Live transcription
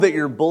That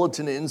your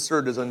bulletin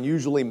insert is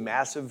unusually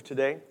massive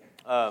today,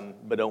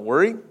 but don't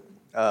worry.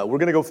 We're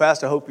going to go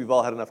fast. I hope you've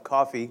all had enough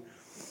coffee.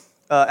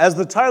 As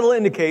the title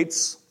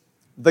indicates,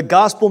 the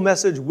gospel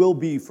message will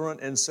be front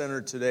and center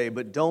today,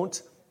 but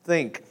don't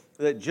think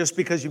that just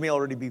because you may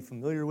already be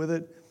familiar with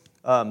it,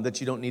 that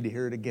you don't need to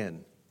hear it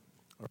again.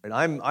 All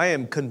right, I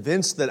am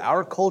convinced that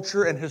our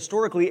culture, and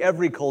historically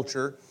every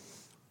culture,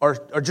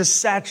 are just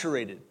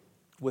saturated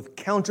with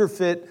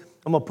counterfeit,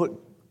 I'm going to put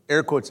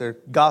air quotes there,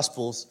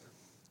 gospels,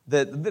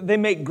 that they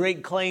make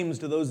great claims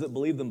to those that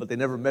believe them, but they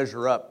never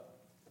measure up.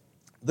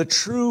 The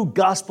true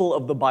gospel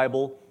of the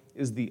Bible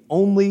is the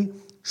only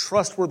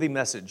trustworthy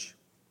message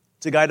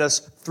to guide us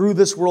through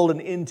this world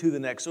and into the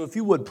next. So if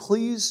you would,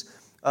 please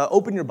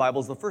open your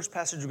Bibles. The first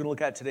passage we're going to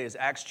look at today is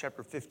Acts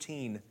chapter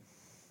 15,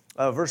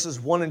 verses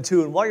 1 and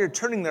 2. And while you're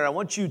turning there, I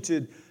want you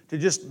to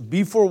just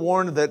be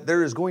forewarned that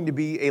there is going to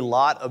be a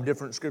lot of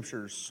different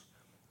scriptures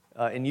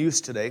in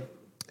use today.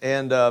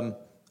 And I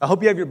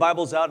hope you have your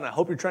Bibles out, and I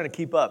hope you're trying to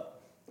keep up.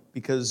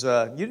 Because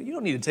you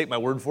don't need to take my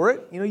word for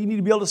it. You need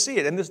to be able to see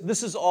it. And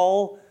this is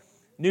all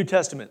New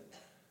Testament.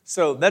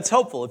 So that's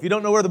helpful. If you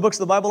don't know where the books of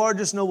the Bible are,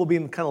 just know we'll be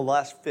in kind of the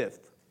last fifth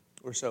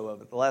or so of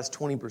it, the last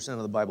 20%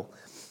 of the Bible.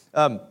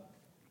 All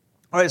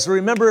right, so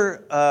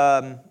remember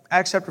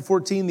Acts chapter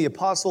 14, the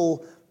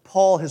Apostle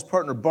Paul, his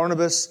partner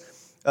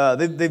Barnabas,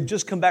 they've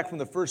just come back from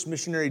the first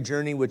missionary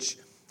journey, which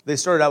they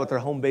started out with their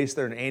home base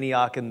there in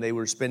Antioch, and they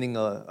were spending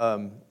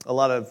a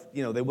lot of,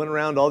 they went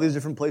around all these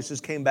different places,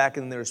 came back,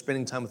 and they were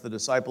spending time with the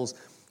disciples.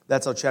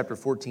 That's how chapter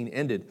 14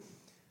 ended.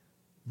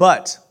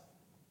 But,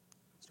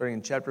 starting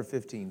in chapter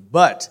 15,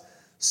 but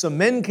some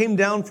men came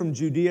down from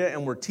Judea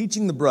and were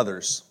teaching the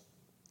brothers,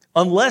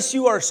 unless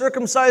you are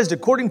circumcised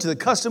according to the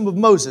custom of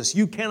Moses,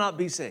 you cannot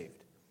be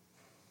saved.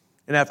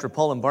 And after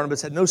Paul and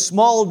Barnabas had no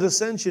small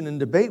dissension and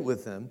debate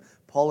with them,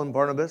 Paul and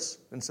Barnabas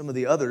and some of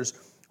the others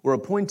were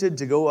appointed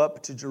to go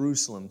up to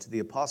Jerusalem to the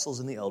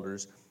apostles and the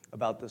elders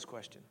about this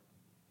question.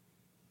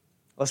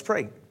 Let's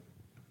pray.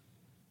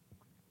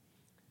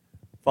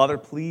 Father,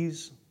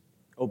 please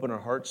open our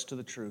hearts to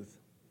the truth.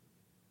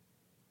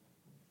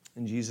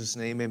 In Jesus'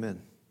 name,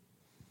 amen.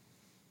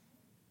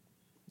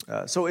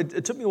 So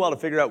it took me a while to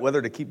figure out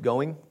whether to keep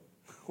going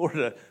or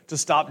to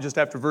stop just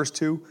after verse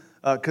 2,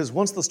 because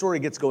once the story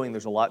gets going,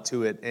 there's a lot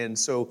to it. And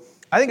so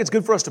I think it's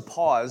good for us to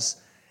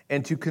pause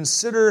and to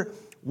consider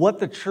what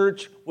the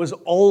church was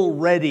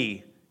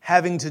already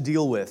having to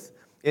deal with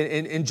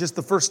in just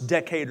the first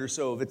decade or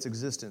so of its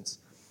existence.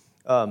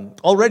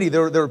 Already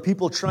there were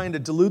people trying to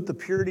dilute the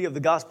purity of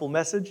the gospel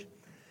message,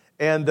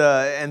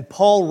 and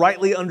Paul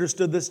rightly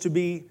understood this to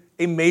be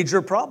a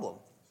major problem.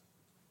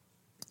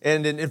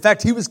 And in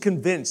fact, he was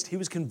convinced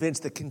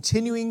that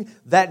continuing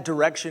that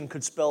direction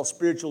could spell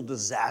spiritual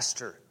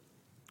disaster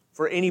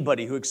for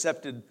anybody who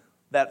accepted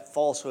that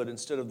falsehood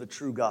instead of the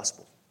true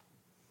gospel.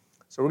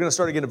 So we're going to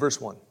start again at verse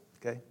 1.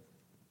 Okay.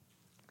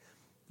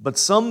 But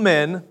some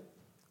men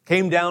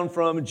came down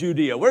from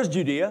Judea. Where's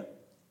Judea?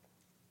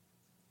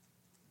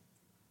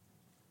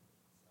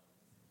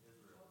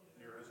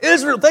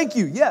 Israel, thank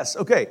you. Yes,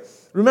 okay.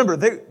 Remember,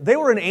 they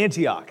were in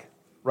Antioch,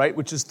 right,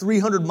 which is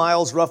 300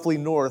 miles roughly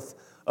north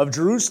of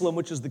Jerusalem,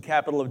 which is the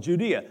capital of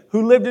Judea.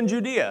 Who lived in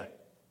Judea?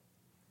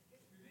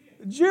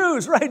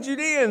 Jews, right,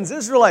 Judeans,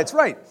 Israelites,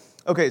 right.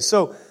 Okay,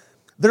 so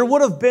there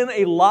would have been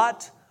a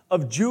lot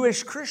of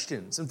Jewish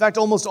Christians. In fact,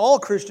 almost all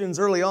Christians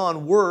early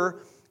on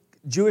were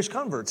Jewish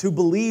converts who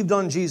believed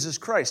on Jesus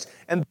Christ.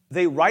 And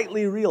they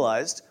rightly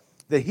realized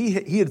that he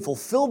had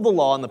fulfilled the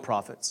law and the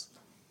prophets.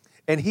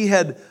 And he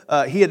had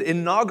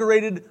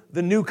inaugurated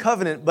the new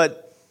covenant,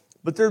 but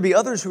there would be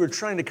others who were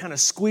trying to kind of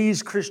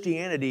squeeze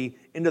Christianity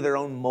into their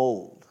own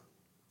mold.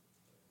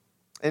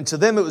 And to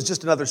them, it was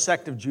just another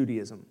sect of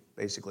Judaism,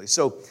 basically.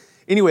 So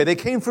anyway, they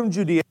came from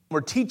Judea and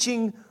were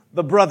teaching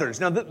the brothers.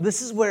 Now,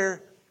 this is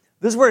where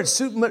it's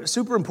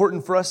super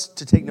important for us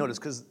to take notice,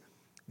 because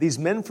these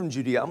men from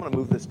Judea, I'm going to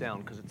move this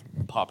down because it's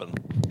popping.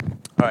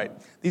 All right.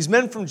 These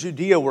men from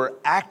Judea were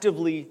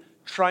actively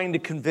trying to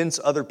convince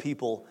other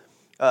people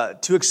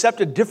to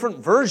accept a different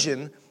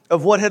version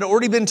of what had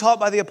already been taught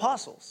by the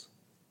apostles.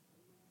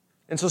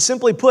 And so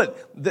simply put,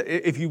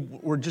 if you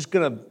were just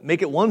going to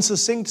make it one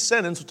succinct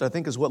sentence, which I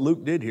think is what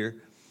Luke did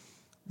here,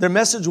 their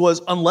message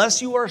was,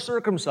 unless you are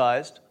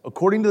circumcised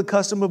according to the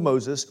custom of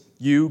Moses,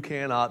 you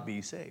cannot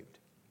be saved.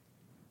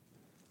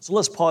 So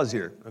let's pause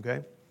here,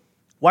 okay?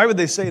 Why would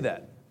they say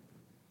that?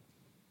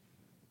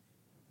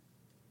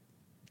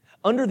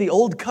 Under the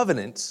Old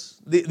Covenant,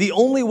 the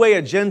only way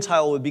a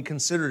Gentile would be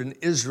considered an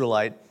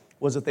Israelite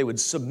was if they would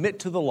submit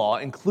to the law,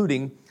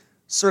 including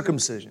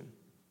circumcision,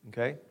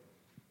 okay?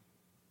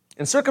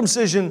 And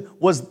circumcision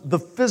was the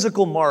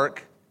physical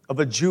mark of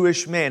a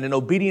Jewish man, and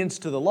obedience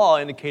to the law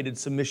indicated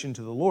submission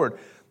to the Lord.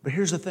 But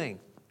here's the thing,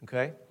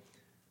 okay?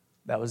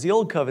 That was the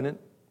Old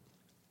Covenant.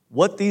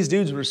 What these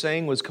dudes were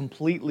saying was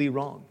completely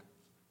wrong.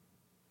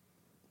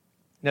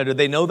 Now, did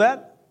they know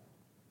that?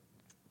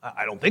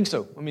 I don't think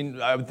so. I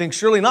mean, I would think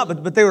surely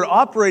not. But they were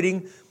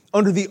operating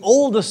under the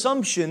old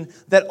assumption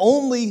that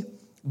only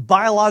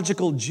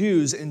biological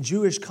Jews and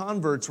Jewish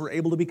converts were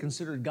able to be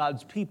considered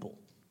God's people.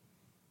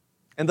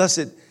 And thus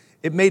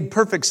it made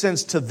perfect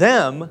sense to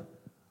them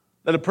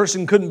that a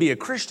person couldn't be a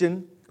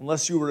Christian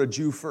unless you were a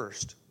Jew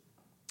first.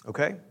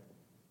 Okay?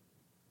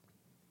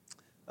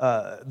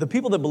 The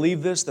people that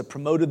believed this, that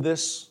promoted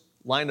this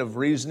line of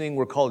reasoning,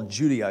 were called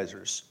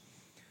Judaizers.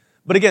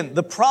 But again,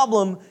 the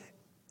problem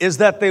is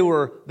that they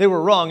were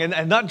wrong,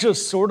 and not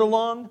just sort of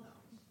wrong,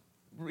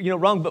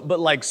 wrong, but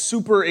like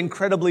super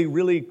incredibly,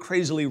 really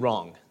crazily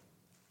wrong.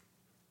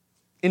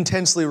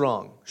 Intensely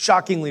wrong,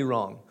 shockingly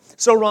wrong.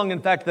 So wrong, in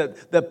fact,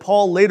 that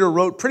Paul later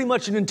wrote pretty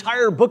much an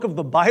entire book of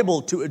the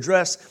Bible to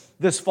address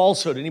this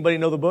falsehood. Anybody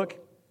know the book?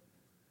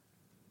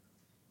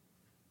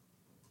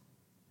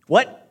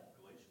 What?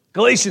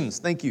 Galatians,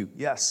 thank you.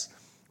 Yes,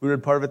 we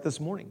read part of it this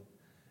morning.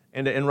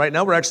 And right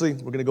now we're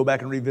going to go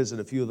back and revisit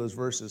a few of those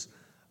verses.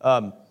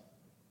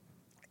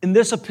 In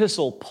this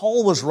epistle,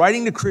 Paul was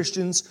writing to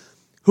Christians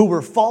who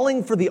were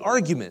falling for the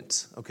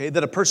argument, okay,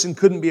 that a person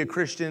couldn't be a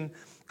Christian,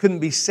 couldn't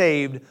be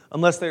saved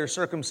unless they are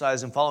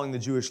circumcised and following the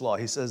Jewish law.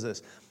 He says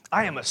this,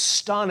 I am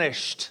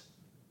astonished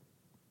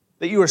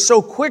that you are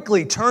so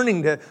quickly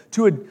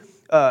so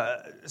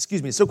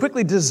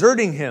quickly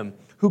deserting him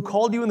who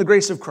called you in the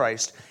grace of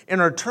Christ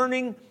and are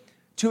turning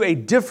to a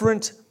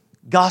different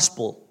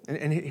gospel.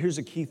 And here's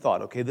a key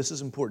thought, okay? This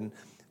is important.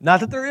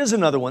 Not that there is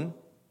another one,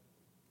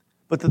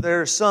 but that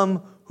there are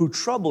some who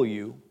trouble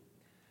you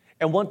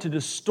and want to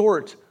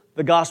distort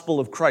the gospel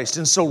of Christ.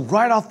 And so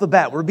right off the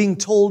bat, we're being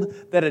told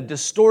that a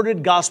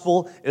distorted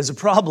gospel is a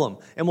problem.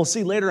 And we'll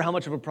see later how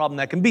much of a problem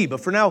that can be.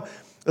 But for now,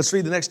 let's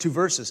read the next two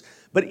verses.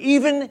 But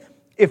even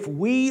if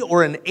we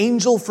or an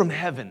angel from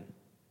heaven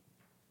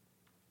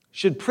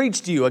should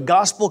preach to you a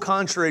gospel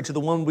contrary to the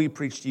one we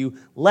preach to you,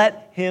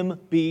 let him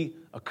be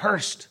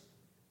accursed.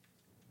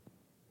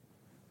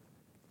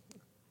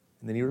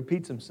 And then he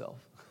repeats himself.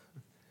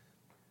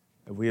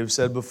 As we have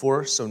said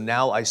before, so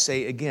now I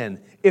say again,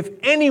 if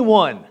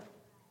anyone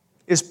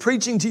is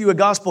preaching to you a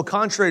gospel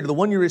contrary to the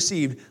one you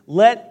received,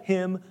 let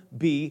him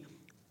be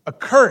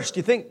accursed.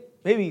 You think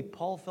maybe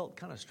Paul felt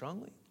kind of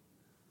strongly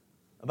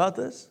about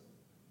this?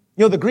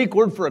 The Greek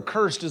word for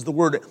accursed is the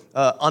word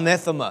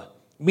anathema,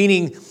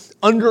 meaning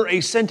under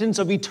a sentence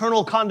of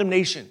eternal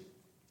condemnation.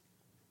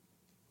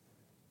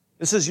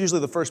 This is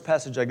usually the first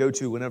passage I go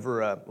to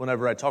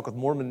whenever I talk with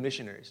Mormon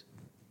missionaries.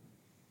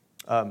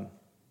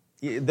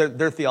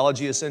 Their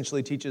theology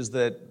essentially teaches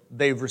that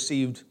they've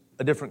received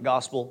a different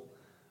gospel.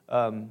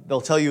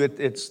 They'll tell you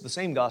it's the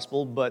same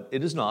gospel, but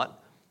it is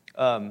not.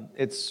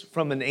 It's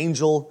from an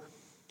angel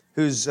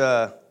whose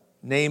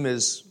name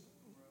is,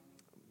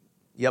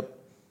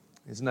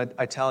 he's an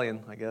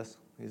Italian, I guess.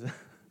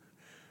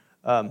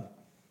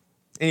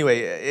 Anyway,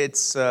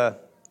 it's, I'm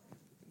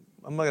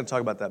not going to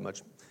talk about that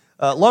much.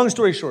 Long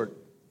story short,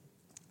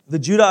 the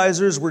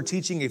Judaizers were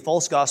teaching a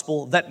false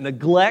gospel that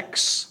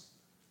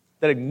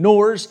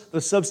ignores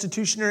the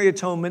substitutionary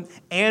atonement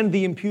and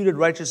the imputed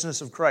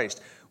righteousness of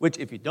Christ, which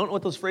if you don't know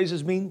what those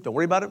phrases mean, don't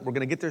worry about it. We're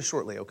going to get there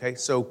shortly, okay?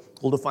 So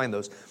we'll define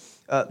those.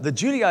 The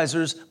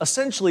Judaizers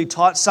essentially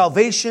taught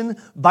salvation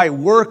by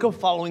work of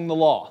following the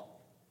law,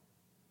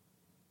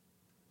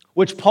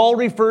 which Paul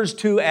refers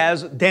to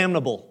as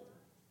damnable.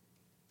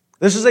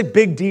 This is a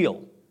big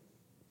deal,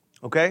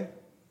 okay?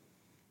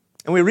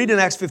 And we read in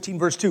Acts 15,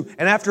 verse 2,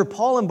 and after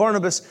Paul and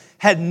Barnabas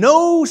had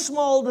no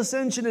small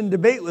dissension and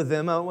debate with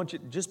them, I want you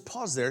to just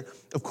pause there.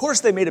 Of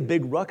course, they made a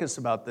big ruckus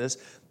about this,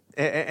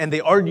 and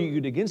they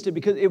argued against it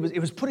because it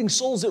was putting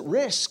souls at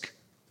risk.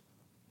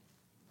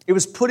 It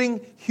was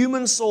putting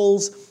human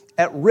souls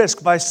at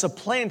risk by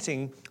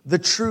supplanting the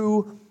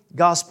true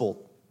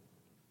gospel.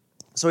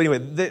 So anyway,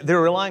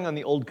 they're relying on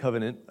the Old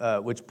Covenant,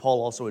 which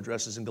Paul also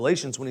addresses in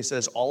Galatians when he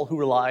says, all who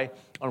rely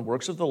on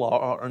works of the law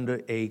are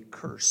under a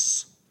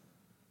curse.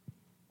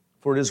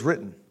 For it is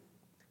written,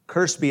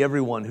 cursed be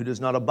everyone who does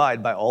not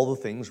abide by all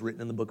the things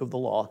written in the book of the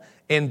law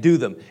and do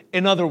them.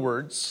 In other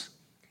words,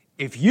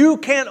 if you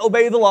can't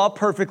obey the law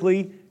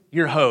perfectly,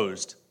 you're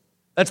hosed.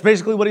 That's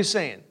basically what he's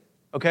saying,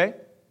 okay?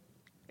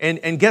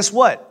 And guess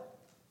what?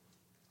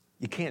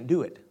 You can't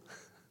do it.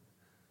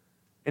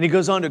 And he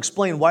goes on to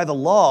explain why the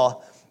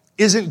law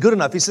isn't good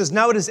enough. He says,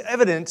 now it is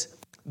evident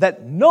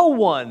that no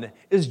one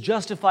is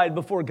justified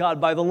before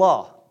God by the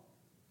law.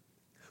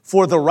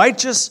 For the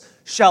righteous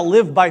shall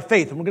live by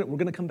faith. And we're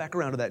going to come back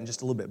around to that in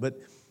just a little bit, but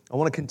I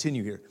want to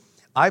continue here.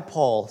 I,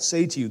 Paul,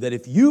 say to you that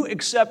if you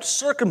accept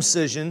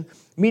circumcision,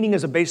 meaning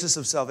as a basis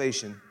of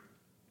salvation,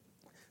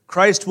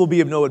 Christ will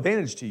be of no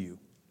advantage to you.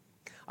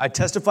 I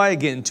testify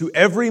again to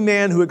every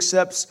man who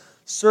accepts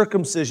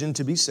circumcision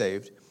to be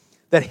saved,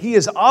 that he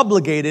is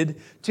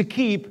obligated to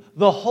keep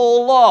the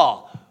whole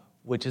law,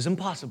 which is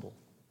impossible.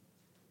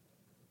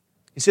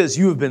 He says,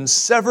 you have been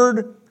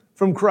severed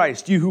from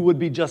Christ, you who would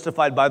be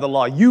justified by the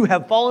law. You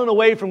have fallen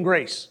away from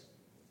grace.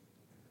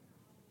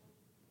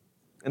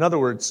 In other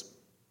words,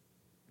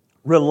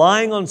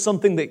 relying on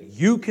something that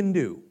you can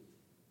do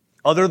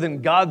other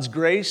than God's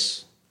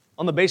grace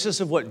on the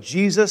basis of what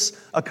Jesus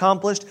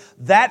accomplished,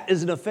 that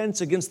is an offense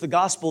against the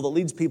gospel that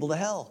leads people to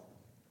hell.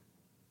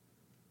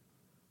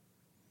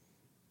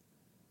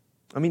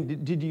 I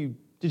mean, did you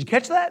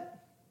catch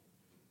that?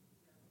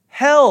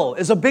 Hell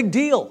is a big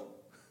deal.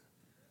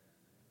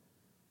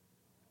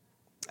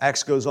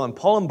 Acts goes on.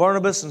 Paul and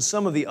Barnabas and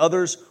some of the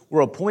others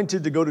were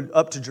appointed to go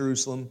up to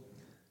Jerusalem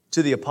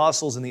to the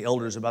apostles and the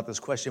elders about this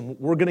question.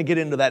 We're going to get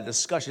into that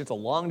discussion. It's a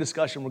long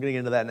discussion. We're going to get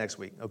into that next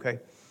week, okay?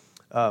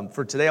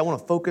 For today, I want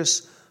to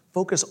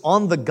focus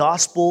on the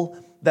gospel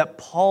that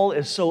Paul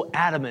is so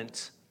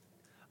adamant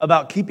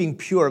about keeping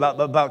pure,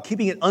 about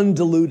keeping it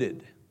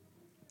undiluted.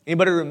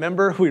 Anybody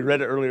remember? We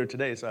read it earlier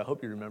today, so I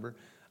hope you remember.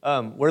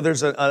 Where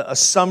there's a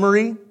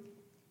summary,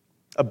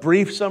 a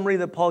brief summary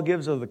that Paul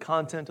gives of the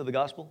content of the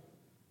gospel.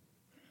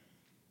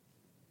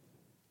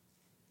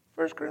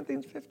 1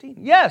 Corinthians 15.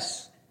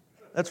 Yes,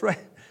 that's right.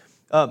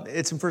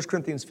 It's in 1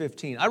 Corinthians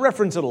 15. I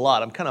reference it a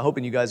lot. I'm kind of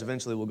hoping you guys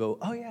eventually will go,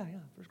 oh yeah,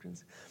 1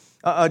 Corinthians.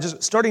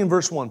 Just starting in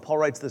verse 1, Paul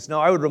writes this, "Now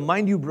I would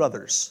remind you,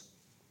 brothers,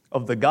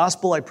 of the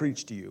gospel I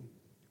preached to you,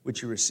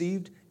 which you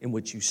received, in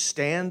which you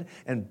stand,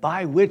 and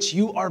by which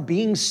you are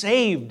being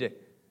saved,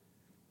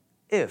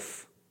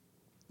 if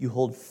you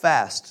hold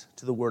fast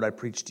to the word I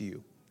preached to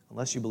you,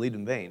 unless you believed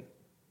in vain."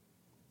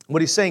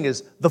 What he's saying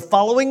is, the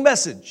following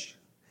message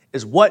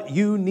is what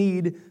you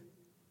need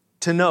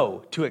to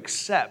know, to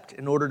accept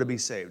in order to be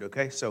saved,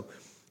 okay? So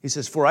he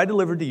says, "For I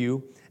delivered to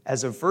you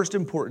as of first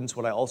importance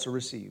what I also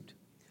received,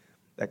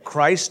 that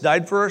Christ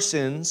died for our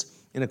sins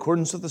in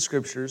accordance with the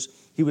Scriptures.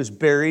 He was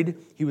buried.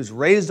 He was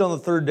raised on the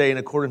third day in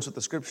accordance with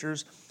the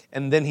Scriptures.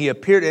 And then he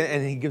appeared,"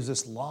 and he gives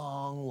this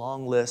long,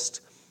 long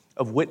list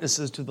of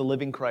witnesses to the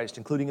living Christ,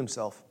 including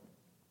himself.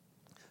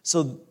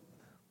 So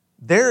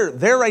they're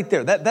right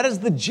there. That is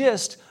the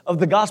gist of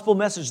the gospel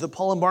message that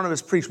Paul and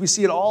Barnabas preached. We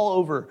see it all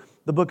over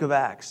the book of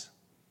Acts.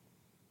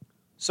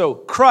 So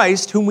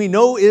Christ, whom we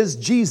know is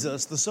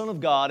Jesus, the Son of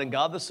God and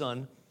God the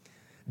Son,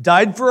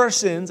 died for our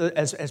sins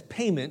as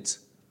payment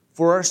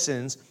for our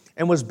sins,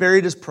 and was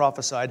buried as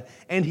prophesied,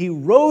 and he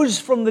rose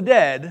from the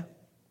dead,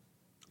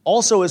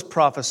 also as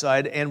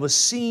prophesied, and was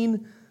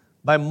seen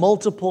by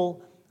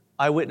multiple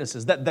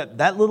eyewitnesses.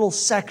 That little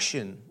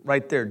section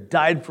right there,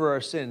 died for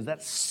our sins,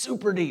 that's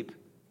super deep.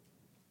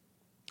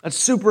 That's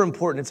super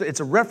important.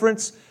 It's a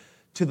reference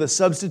to the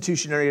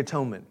substitutionary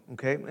atonement,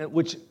 okay?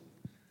 Which,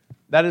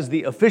 that is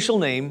the official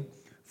name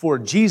for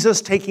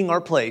Jesus taking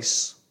our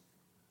place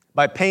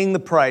by paying the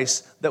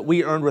price that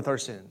we earned with our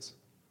sins.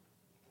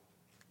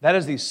 That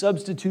is the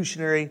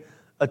substitutionary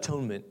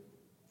atonement.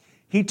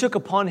 He took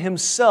upon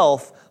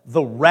himself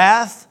the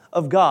wrath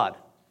of God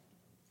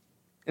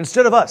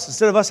instead of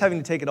us having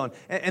to take it on.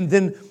 And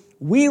then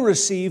we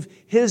receive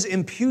his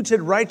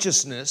imputed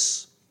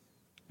righteousness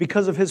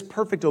because of his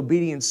perfect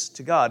obedience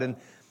to God.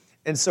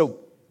 And so,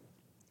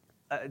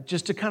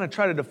 just to kind of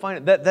try to define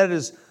it, that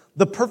is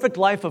the perfect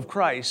life of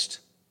Christ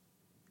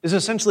is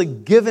essentially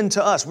given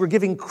to us. We're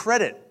giving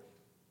credit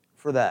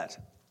for that.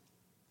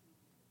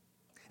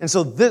 And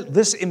so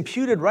this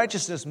imputed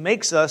righteousness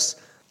makes us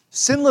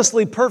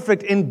sinlessly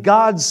perfect in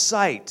God's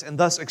sight and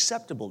thus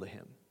acceptable to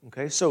him.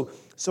 Okay, so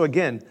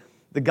again,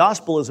 the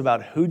gospel is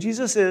about who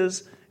Jesus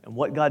is and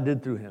what God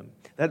did through him.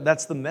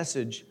 That's the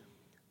message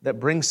that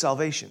brings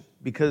salvation,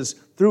 because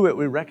through it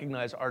we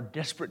recognize our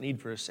desperate need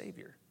for a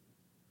Savior.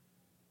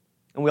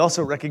 And we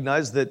also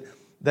recognize that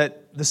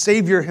the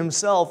Savior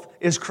himself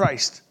is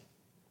Christ.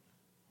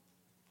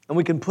 And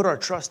we can put our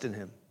trust in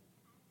him.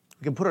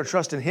 We can put our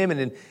trust in him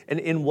and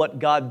in what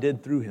God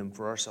did through him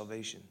for our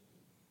salvation.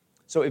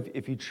 So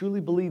if you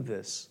truly believe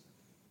this,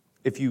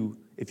 if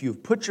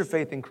you've put your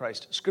faith in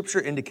Christ,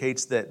 Scripture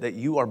indicates that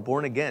you are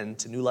born again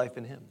to new life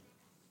in him.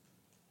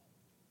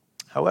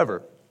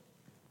 However,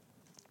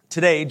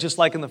 today, just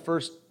like in the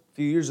first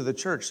few years of the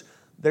church,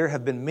 there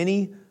have been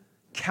many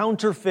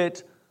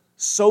counterfeit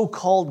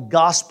so-called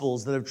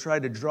gospels that have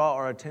tried to draw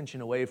our attention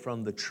away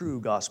from the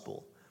true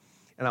gospel.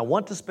 And I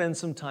want to spend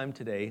some time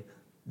today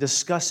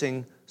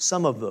discussing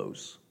some of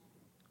those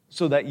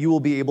so that you will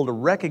be able to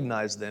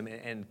recognize them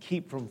and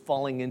keep from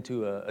falling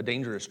into a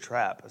dangerous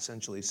trap,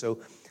 essentially. So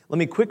let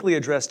me quickly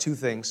address two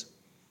things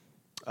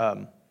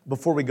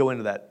before we go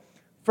into that.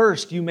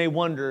 First, you may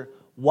wonder,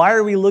 why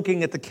are we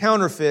looking at the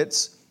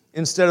counterfeits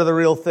instead of the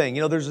real thing?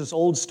 You know, there's this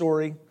old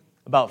story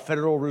about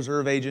Federal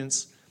Reserve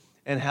agents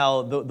and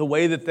how the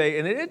way that they,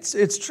 and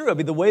it's true, I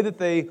mean, the way that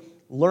they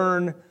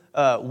learn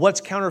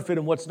what's counterfeit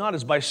and what's not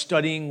is by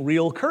studying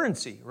real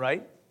currency,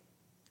 right?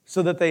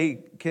 So that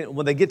they can,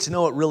 when they get to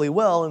know it really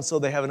well, and so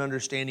they have an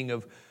understanding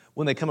of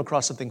when they come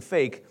across something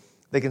fake,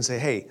 they can say,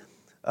 hey,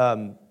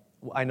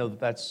 I know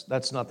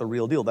that's not the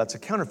real deal. That's a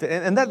counterfeit.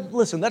 And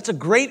that's a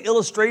great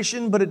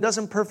illustration, but it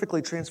doesn't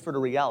perfectly transfer to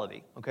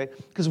reality, okay?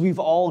 Because we've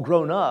all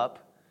grown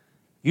up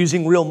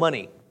using real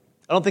money.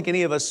 I don't think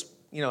any of us,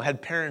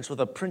 had parents with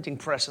a printing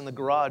press in the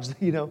garage,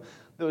 that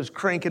was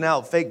cranking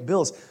out fake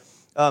bills.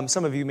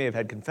 Some of you may have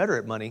had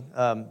Confederate money,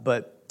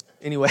 but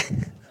anyway,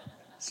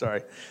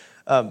 sorry.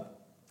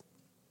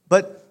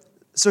 But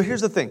so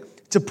here's the thing.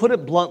 To put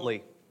it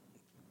bluntly,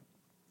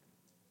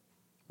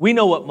 we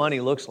know what money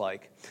looks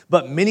like,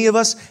 but many of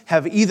us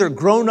have either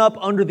grown up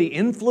under the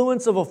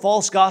influence of a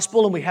false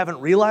gospel and we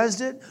haven't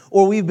realized it,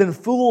 or we've been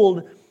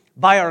fooled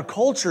by our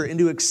culture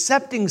into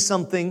accepting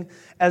something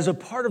as a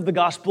part of the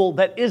gospel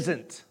that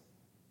isn't.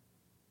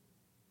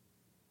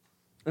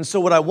 And so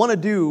what I want to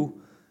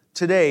do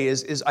today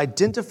is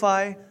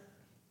identify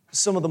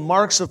some of the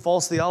marks of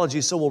false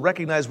theology so we'll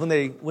recognize when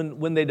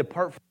they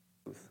depart from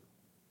truth.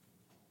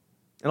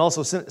 And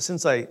also,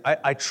 since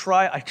I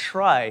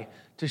try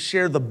to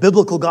share the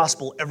biblical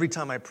gospel every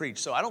time I preach,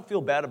 so I don't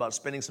feel bad about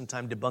spending some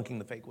time debunking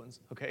the fake ones,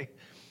 okay?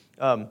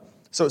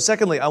 So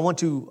secondly, I want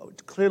to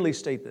clearly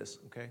state this,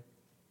 okay?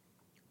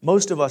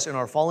 Most of us in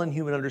our fallen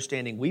human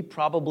understanding, we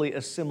probably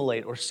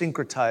assimilate or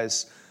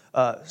syncretize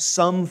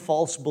some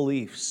false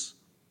beliefs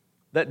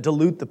that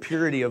dilute the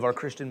purity of our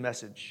Christian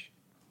message.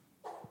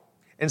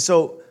 And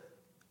so,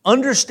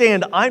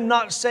 understand, I'm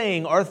not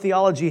saying our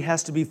theology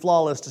has to be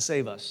flawless to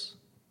save us.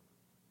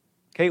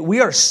 Okay, we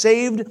are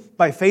saved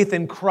by faith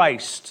in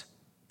Christ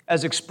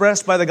as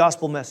expressed by the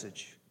gospel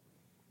message.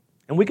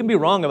 And we can be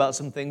wrong about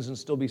some things and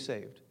still be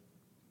saved.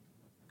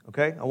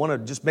 Okay, I want to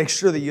just make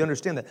sure that you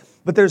understand that.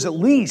 But there's at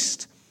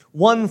least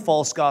one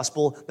false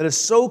gospel that is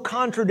so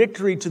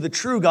contradictory to the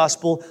true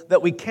gospel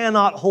that we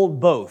cannot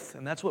hold both.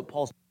 And that's what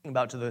Paul's talking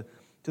about to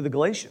the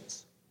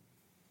Galatians.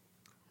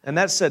 And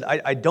that said,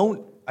 I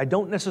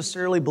don't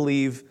necessarily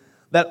believe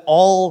that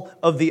all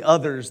of the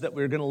others that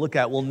we're going to look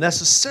at will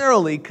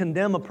necessarily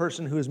condemn a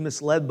person who is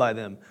misled by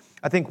them.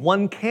 I think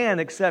one can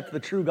accept the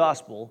true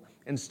gospel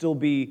and still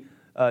be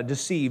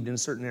deceived in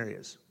certain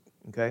areas.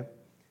 Okay?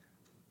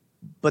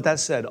 But that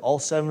said, all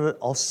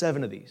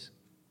seven of these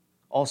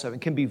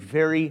can be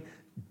very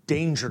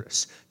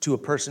dangerous to a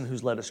person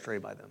who's led astray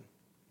by them.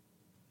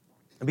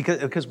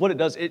 Because what it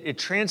does, it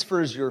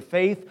transfers your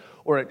faith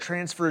or it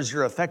transfers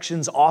your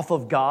affections off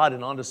of God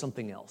and onto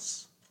something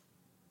else.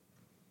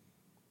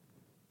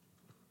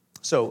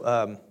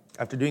 So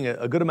after doing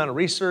a good amount of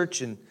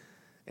research and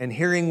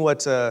hearing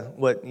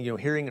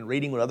hearing and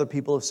reading what other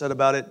people have said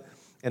about it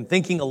and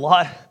thinking a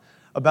lot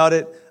about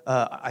it,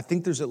 I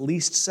think there's at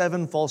least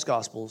 7 false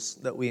gospels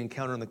that we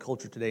encounter in the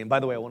culture today. And by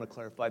the way, I want to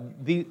clarify,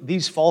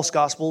 these false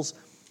gospels,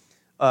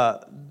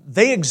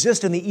 they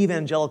exist in the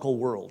evangelical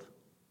world.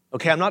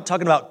 Okay, I'm not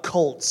talking about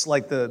cults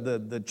like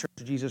the Church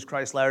of Jesus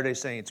Christ Latter-day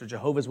Saints or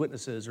Jehovah's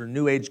Witnesses or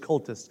New Age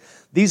cultists.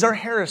 These are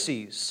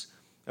heresies,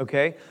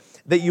 okay,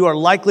 that you are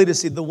likely to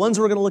see. The ones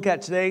we're going to look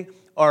at today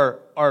are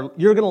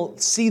you're going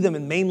to see them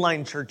in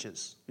mainline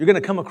churches. You're going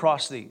to come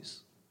across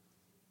these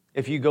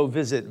if you go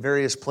visit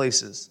various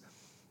places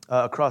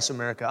across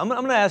America. I'm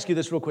going to ask you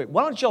this real quick.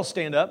 Why don't y'all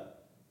stand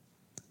up?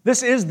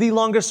 This is the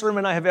longest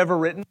sermon I have ever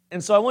written,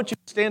 and so I want you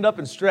to stand up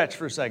and stretch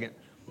for a second.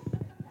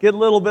 Get a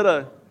little bit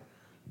of...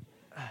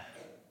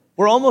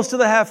 We're almost to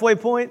the halfway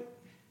point,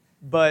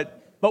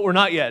 but we're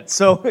not yet.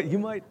 So you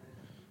might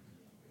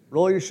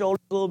roll your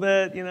shoulders a little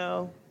bit,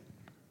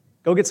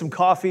 Go get some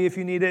coffee if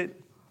you need it.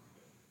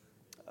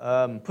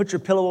 Put your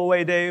pillow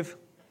away, Dave.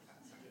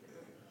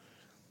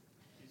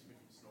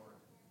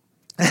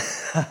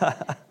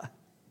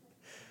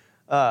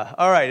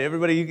 All right,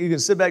 everybody, you can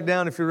sit back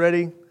down if you're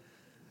ready.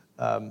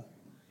 I'm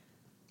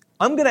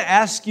going to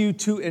ask you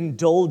to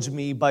indulge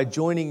me by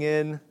joining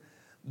in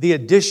the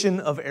addition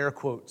of air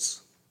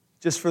quotes,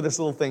 just for this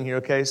little thing here,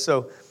 okay?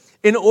 So,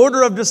 in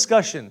order of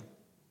discussion,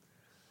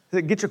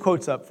 get your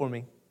quotes up for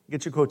me.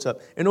 Get your quotes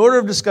up. In order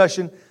of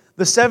discussion,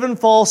 the 7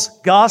 false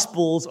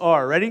gospels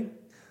are, ready?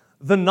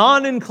 The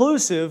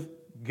non-inclusive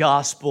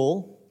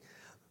gospel,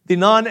 the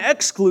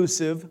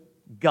non-exclusive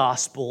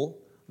gospel,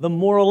 the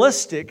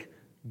moralistic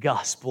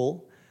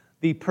gospel,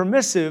 the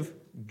permissive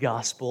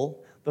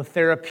gospel, the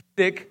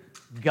therapeutic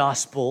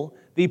gospel,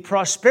 the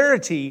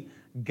prosperity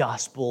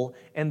gospel,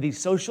 and the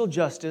social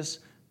justice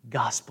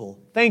gospel.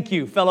 Thank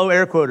you, fellow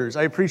air quoters.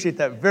 I appreciate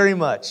that very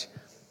much.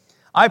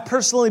 I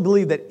personally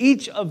believe that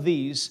each of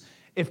these,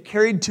 if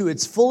carried to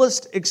its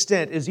fullest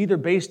extent, is either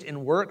based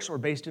in works or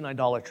based in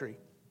idolatry.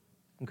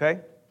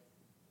 Okay?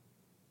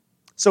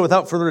 So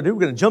without further ado,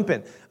 we're going to jump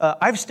in.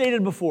 I've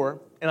stated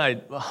before, and I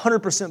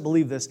 100%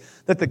 believe this,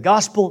 that the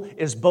gospel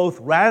is both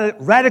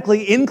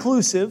radically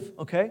inclusive,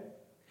 okay,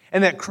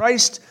 and that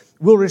Christ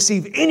will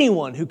receive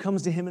anyone who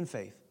comes to Him in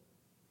faith.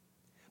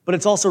 But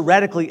it's also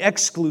radically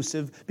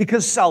exclusive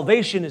because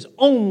salvation is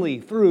only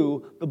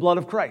through the blood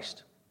of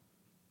Christ.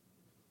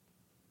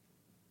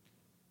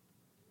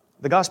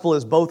 The gospel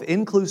is both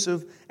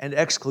inclusive and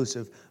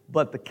exclusive,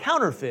 but the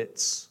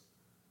counterfeits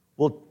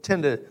will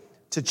tend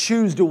to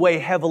choose to weigh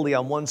heavily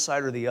on one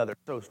side or the other.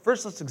 So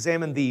first let's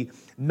examine the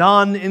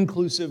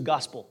non-inclusive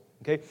gospel.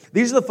 Okay?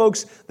 These are the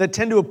folks that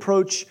tend to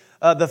approach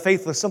the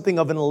faith with something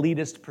of an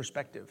elitist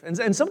perspective.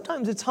 And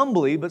sometimes it's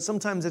humbly, but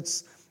sometimes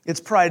it's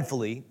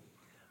pridefully.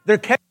 Their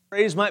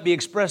catchphrase might be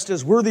expressed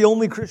as, "We're the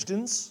only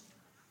Christians."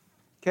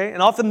 Okay?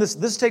 And often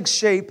this takes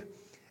shape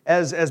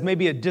as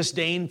maybe a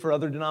disdain for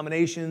other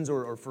denominations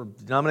or for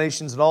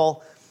denominations at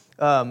all.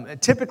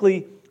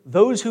 Typically,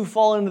 those who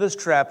fall into this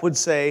trap would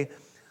say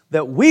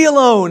that we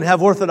alone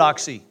have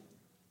orthodoxy.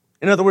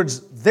 In other words,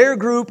 their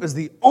group is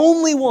the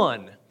only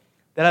one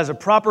that has a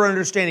proper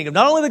understanding of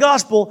not only the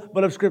gospel,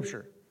 but of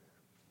Scripture.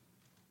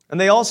 And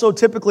they also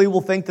typically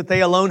will think that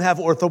they alone have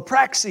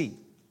orthopraxy,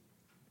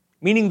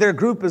 meaning their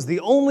group is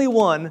the only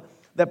one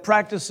that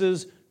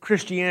practices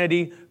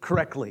Christianity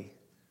correctly.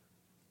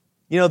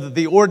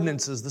 the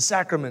ordinances, the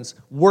sacraments,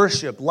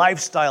 worship,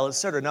 lifestyle,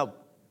 etc. Now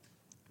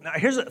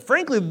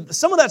frankly,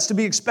 some of that's to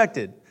be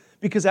expected.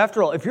 Because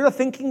after all, if you're a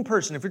thinking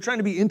person, if you're trying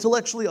to be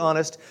intellectually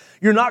honest,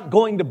 you're not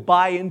going to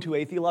buy into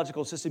a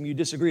theological system you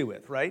disagree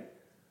with, right?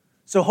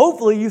 So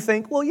hopefully you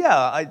think, well,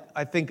 yeah,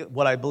 I think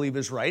what I believe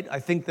is right. I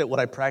think that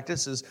what I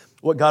practice is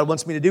what God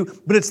wants me to do.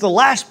 But it's the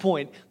last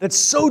point that's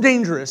so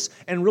dangerous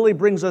and really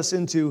brings us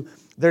into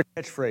their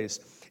catchphrase.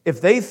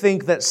 If they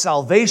think that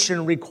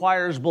salvation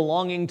requires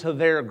belonging to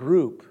their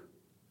group,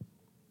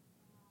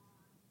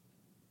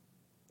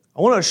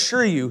 I want to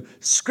assure you,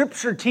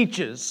 Scripture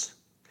teaches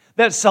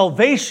that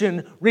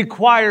salvation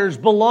requires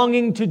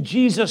belonging to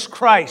Jesus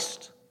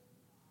Christ.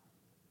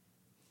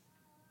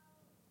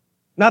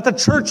 Not the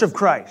Church of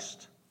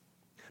Christ.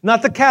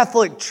 Not the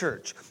Catholic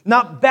Church.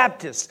 Not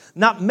Baptist.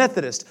 Not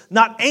Methodist.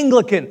 Not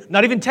Anglican.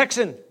 Not even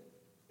Texan.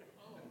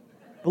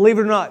 Believe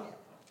it or not.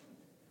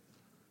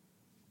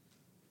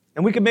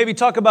 And we could maybe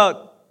talk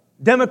about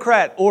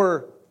Democrat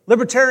or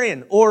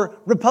Libertarian or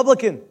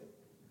Republican.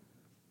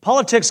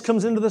 Politics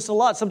comes into this a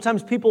lot.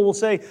 Sometimes people will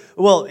say,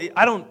 well,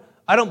 I don't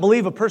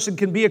believe a person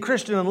can be a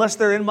Christian unless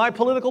they're in my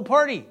political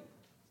party.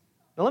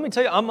 Now let me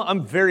tell you,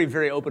 I'm very,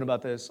 very open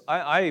about this.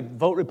 I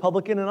vote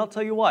Republican, and I'll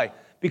tell you why.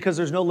 Because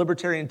there's no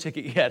libertarian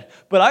ticket yet.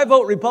 But I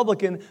vote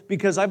Republican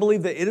because I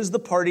believe that it is the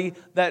party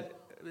that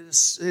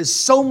is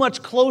so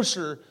much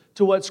closer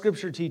to what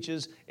Scripture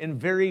teaches in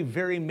very,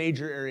 very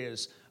major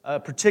areas,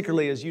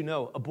 particularly, as you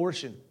know,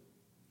 abortion.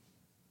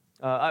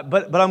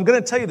 But I'm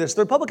going to tell you this.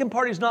 The Republican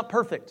Party is not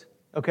perfect,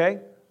 okay?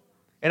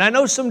 And I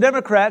know some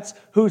Democrats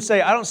who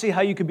say, I don't see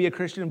how you could be a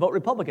Christian and vote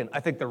Republican. I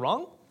think they're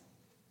wrong.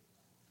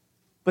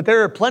 But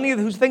there are plenty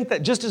who think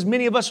that just as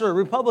many of us are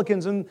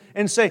Republicans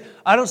and say,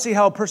 I don't see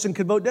how a person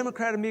could vote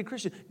Democrat and be a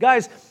Christian.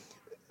 Guys,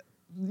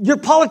 your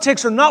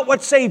politics are not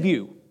what save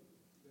you.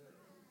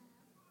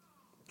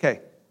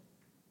 Okay.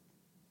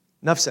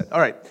 Enough said. All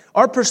right.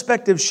 Our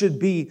perspective should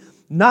be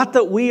not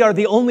that we are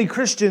the only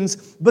Christians,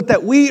 but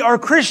that we are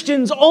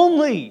Christians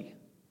only.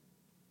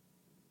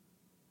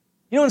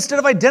 Instead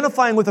of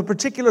identifying with a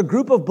particular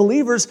group of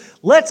believers,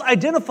 let's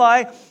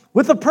identify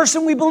with the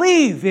person we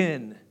believe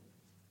in.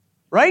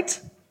 Right?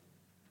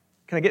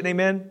 Can I get an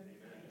amen?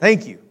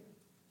 Thank you.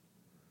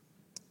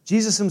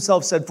 Jesus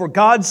himself said, for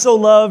God so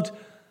loved,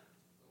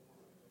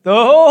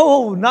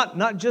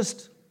 not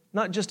just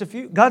a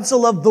few. God so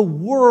loved the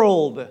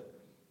world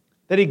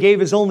that he gave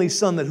his only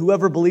Son, that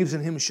whoever believes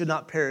in him should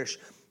not perish,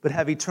 but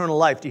have eternal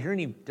life. Do you hear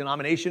any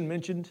denomination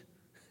mentioned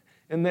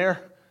in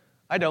there?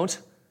 I don't.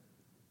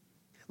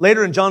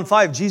 Later in John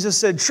 5, Jesus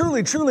said,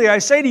 truly, truly, I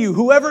say to you,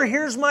 whoever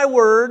hears my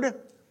word,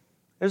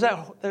 there's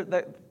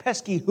that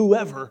pesky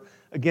whoever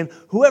again,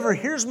 whoever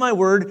hears my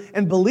word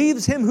and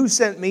believes him who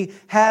sent me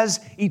has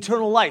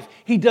eternal life.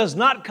 He does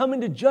not come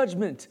into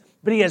judgment,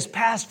 but he has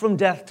passed from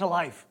death to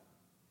life.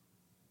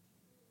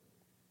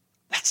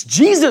 That's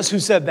Jesus who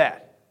said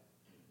that.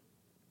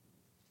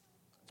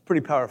 It's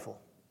pretty powerful.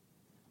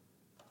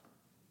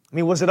 I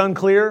mean, was it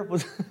unclear?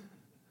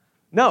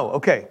 No,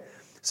 okay.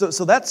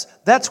 So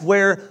that's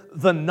where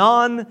the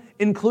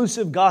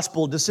non-inclusive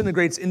gospel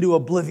disintegrates into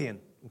oblivion,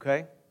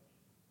 okay?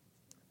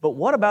 But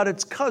what about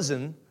its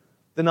cousin,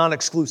 the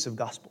non-exclusive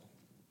gospel?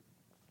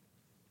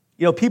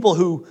 People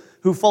who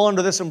fall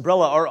under this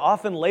umbrella are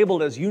often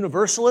labeled as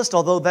universalist,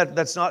 although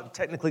that's not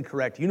technically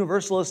correct.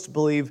 Universalists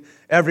believe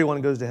everyone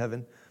goes to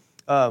heaven,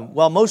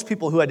 while most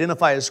people who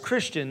identify as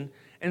Christian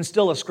and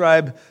still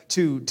ascribe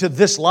to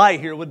this lie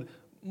here would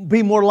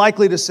be more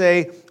likely to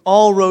say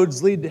all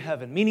roads lead to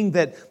heaven, meaning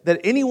that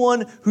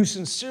anyone who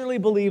sincerely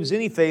believes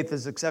any faith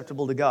is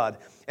acceptable to God.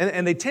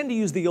 And they tend to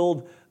use the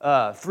old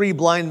 3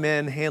 blind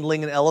men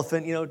handling an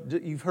elephant.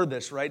 You've heard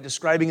this, right?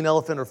 Describing an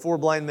elephant, or 4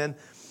 blind men.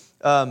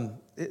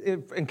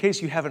 In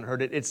case you haven't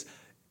heard it,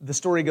 the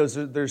story goes,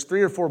 there's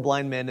 3 or 4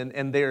 blind men,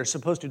 and they're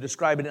supposed to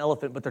describe an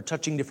elephant, but they're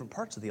touching different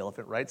parts of the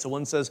elephant, right? So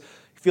one says,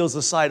 feels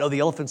the side, the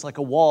elephant's like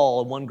a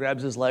wall, and one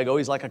grabs his leg,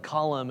 he's like a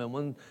column, and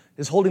one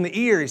is holding the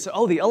ear, he said,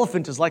 the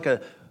elephant is like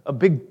a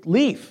big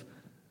leaf.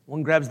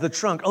 One grabs the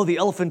trunk, the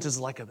elephant is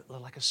like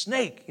a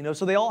snake,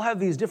 So they all have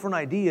these different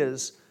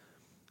ideas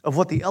of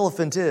what the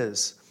elephant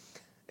is.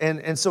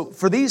 And so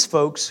for these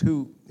folks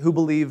who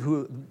believe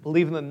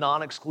in the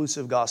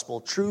non-exclusive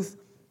gospel, truth,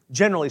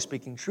 generally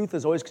speaking, truth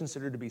is always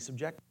considered to be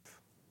subjective.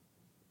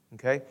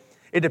 Okay?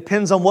 It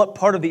depends on what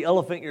part of the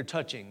elephant you're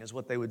touching, is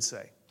what they would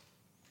say.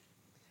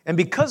 And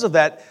because of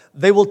that,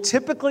 they will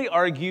typically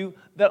argue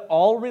that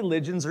all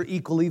religions are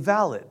equally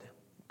valid.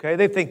 Okay?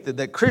 They think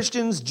that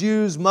Christians,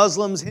 Jews,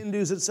 Muslims,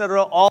 Hindus,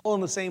 etc., all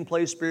in the same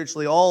place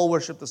spiritually, all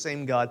worship the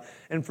same God.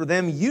 And for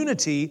them,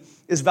 unity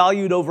is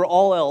valued over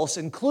all else,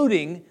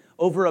 including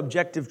over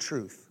objective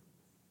truth.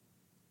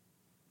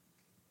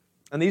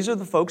 And these are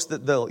the folks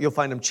that you'll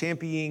find them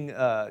championing,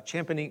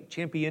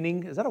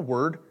 is that a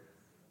word?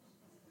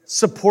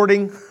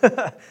 Supporting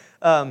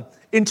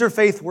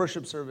interfaith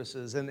worship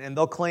services. And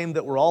they'll claim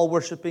that we're all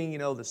worshiping,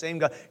 the same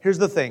God. Here's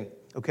the thing,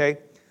 okay?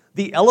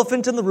 The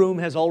elephant in the room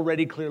has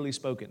already clearly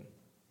spoken.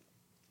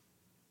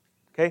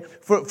 Okay?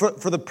 For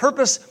the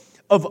purpose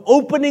of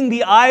opening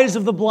the eyes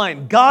of the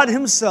blind. God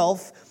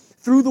himself,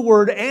 through the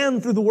Word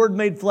and through the Word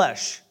made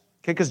flesh.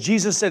 Okay, because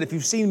Jesus said, if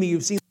you've seen me,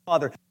 you've seen the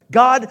Father.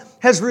 God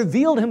has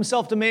revealed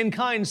himself to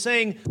mankind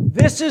saying,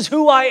 this is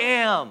who I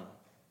am.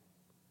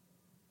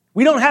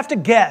 We don't have to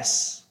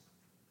guess.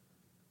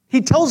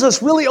 He tells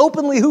us really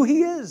openly who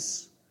he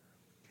is.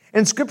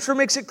 And Scripture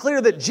makes it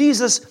clear that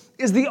Jesus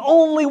is the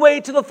only way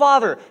to the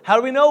Father. How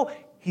do we know?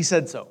 He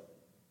said so.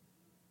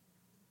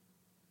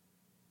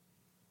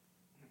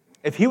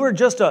 If he were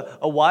just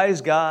a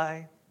wise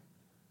guy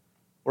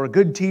or a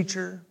good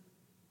teacher,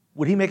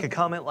 would he make a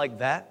comment like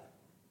that?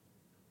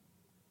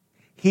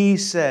 He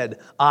said,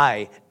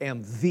 I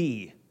am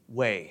the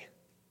way,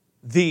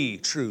 the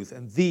truth,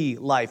 and the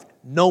life.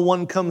 No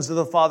one comes to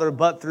the Father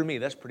but through me.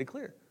 That's pretty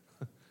clear.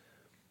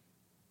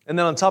 And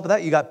then on top of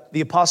that, you got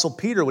the Apostle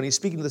Peter, when he's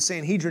speaking to the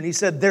Sanhedrin, he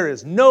said, there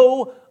is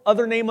no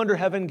other name under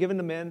heaven given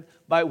to men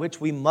by which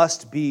we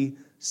must be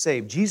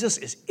saved. Jesus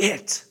is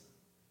it.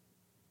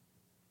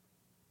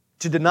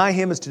 To deny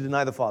him is to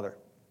deny the Father.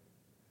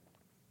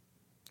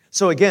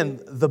 So again,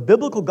 the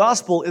biblical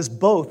gospel is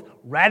both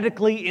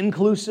radically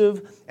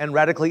inclusive and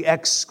radically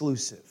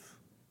exclusive.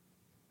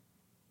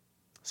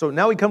 So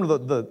now we come to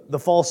the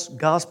false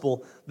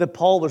gospel that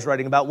Paul was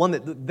writing about,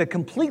 one that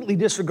completely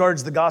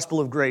disregards the gospel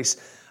of grace.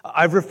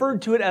 I've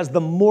referred to it as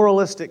the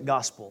moralistic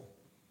gospel.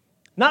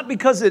 Not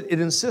because it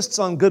insists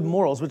on good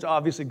morals, which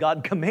obviously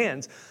God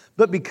commands,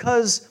 but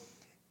because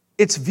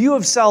its view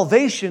of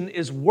salvation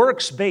is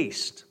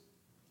works-based.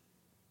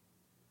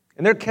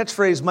 And their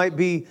catchphrase might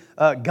be,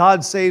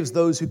 God saves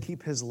those who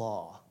keep his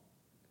law.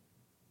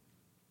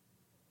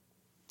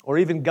 Or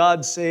even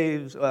God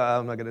saves,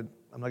 I'm not going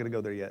to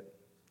go there yet.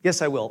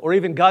 Yes, I will. Or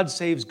even God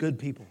saves good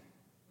people.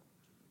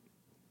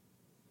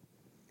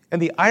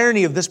 And the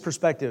irony of this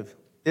perspective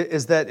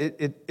is that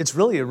it's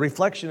really a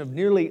reflection of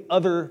nearly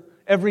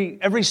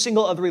every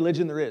single other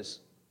religion there is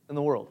in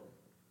the world.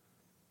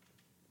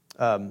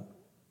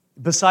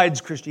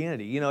 Besides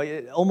Christianity. You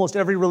know, almost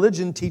every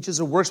religion teaches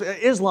a works.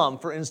 Islam,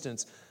 for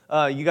instance.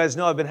 You guys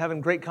know I've been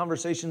having great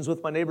conversations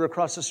with my neighbor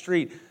across the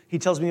street. He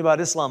tells me about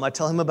Islam. I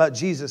tell him about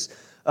Jesus.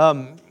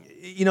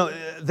 You know,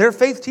 their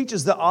faith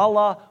teaches that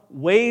Allah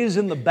weighs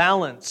in the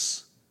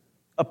balance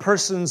a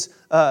person's,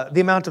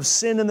 the amount of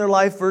sin in their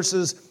life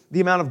versus the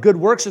amount of good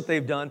works that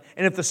they've done.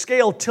 And if the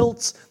scale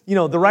tilts, you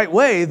know, the right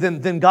way,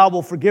 then God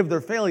will forgive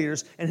their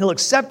failures and he'll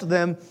accept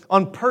them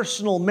on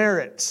personal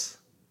merits.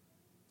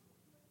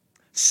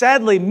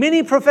 Sadly,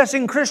 many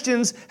professing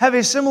Christians have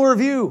a similar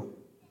view.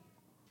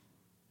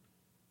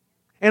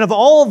 And of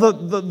all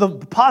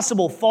the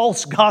possible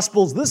false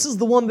gospels, this is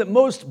the one that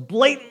most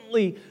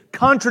blatantly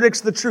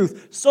contradicts the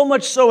truth. So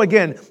much so,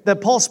 again,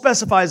 that Paul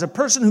specifies a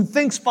person who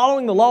thinks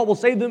following the law will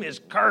save them is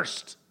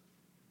cursed.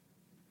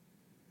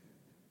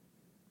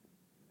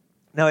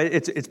 Now,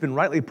 it's been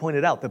rightly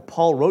pointed out that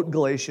Paul wrote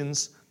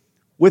Galatians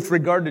with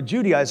regard to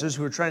Judaizers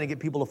who are trying to get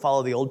people to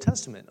follow the Old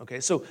Testament. Okay,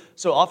 so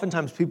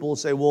oftentimes people will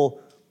say, well,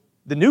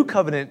 the new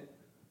covenant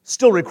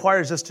still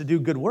requires us to do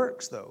good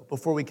works, though,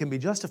 before we can be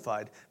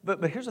justified.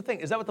 But here's the thing.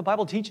 Is that what the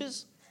Bible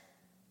teaches?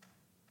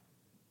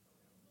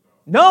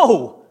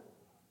 No.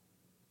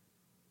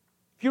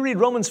 If you read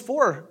Romans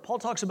 4, Paul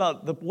talks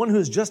about the one who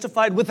is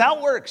justified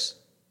without works.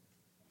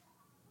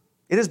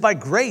 It is by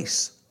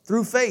grace,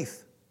 through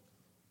faith.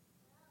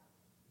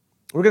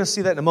 We're going to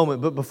see that in a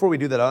moment, but before we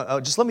do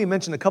that, just let me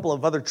mention a couple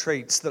of other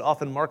traits that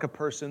often mark a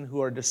person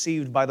who are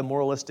deceived by the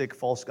moralistic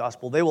false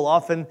gospel. They will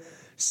often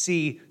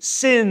see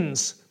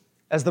sins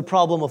as the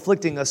problem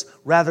afflicting us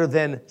rather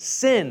than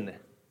sin.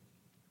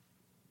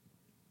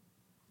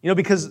 You know,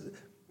 because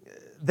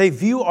they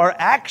view our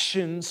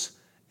actions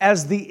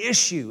as the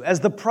issue,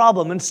 as the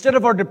problem, instead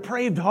of our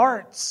depraved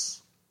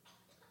hearts.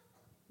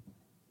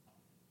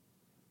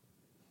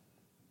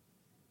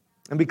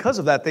 And because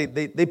of that,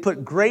 they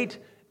put great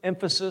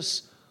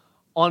emphasis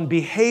on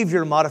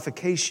behavior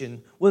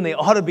modification when they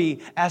ought to be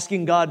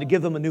asking God to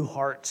give them a new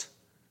heart.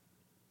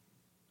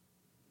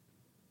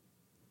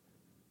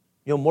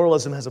 You know,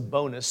 moralism has a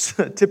bonus.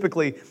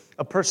 Typically,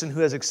 a person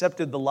who has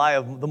accepted the lie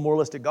of the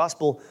moralistic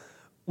gospel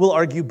will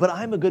argue, but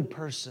I'm a good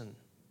person.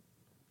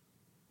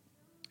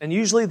 And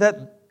usually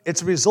that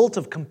it's a result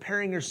of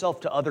comparing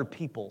yourself to other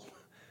people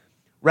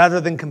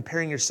rather than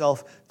comparing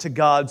yourself to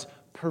God's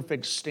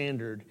perfect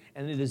standard.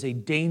 And it is a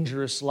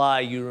dangerous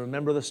lie. You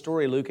remember the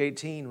story, Luke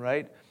 18,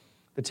 right?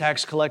 The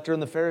tax collector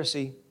and the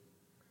Pharisee.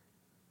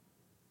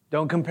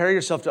 Don't compare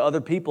yourself to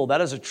other people.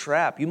 That is a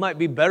trap. You might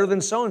be better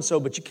than so-and-so,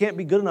 but you can't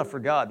be good enough for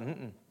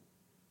God.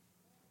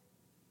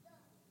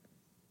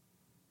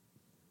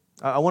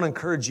 I want to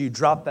encourage you,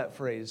 drop that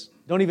phrase.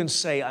 Don't even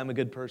say, I'm a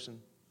good person.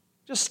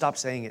 Just stop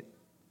saying it.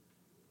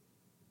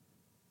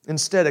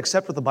 Instead,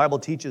 accept what the Bible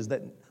teaches,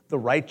 that the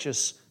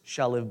righteous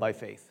shall live by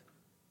faith.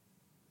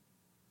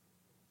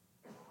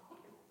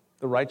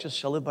 The righteous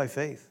shall live by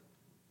faith.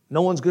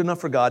 No one's good enough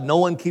for God. No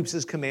one keeps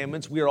His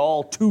commandments. We are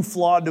all too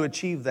flawed to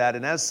achieve that,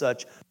 and as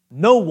such,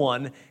 no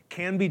one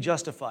can be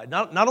justified.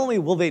 Not only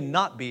will they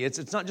not be,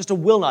 it's not just a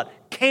will not,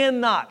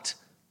 cannot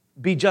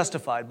be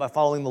justified by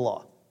following the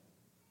law.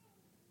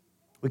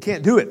 We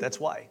can't do it, that's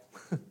why.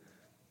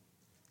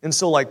 And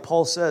so, like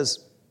Paul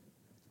says,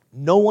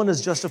 no one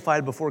is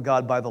justified before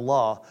God by the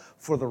law,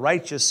 for the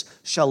righteous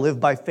shall live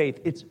by faith.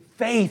 It's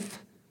faith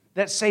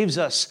that saves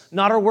us,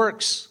 not our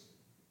works.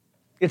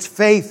 It's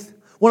faith.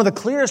 One of the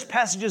clearest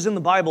passages in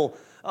the Bible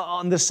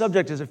on this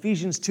subject is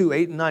Ephesians 2,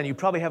 8 and 9. You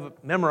probably have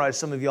it memorized,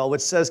 some of y'all,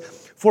 which says,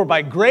 "For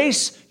by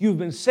grace you've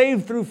been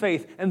saved through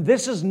faith, and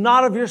this is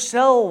not of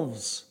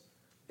yourselves.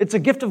 It's a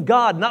gift of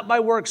God, not by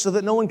works, so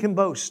that no one can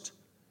boast."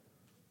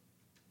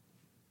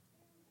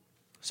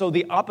 So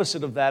the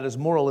opposite of that is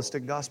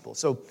moralistic gospel.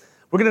 So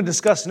we're going to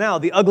discuss now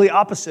the ugly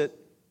opposite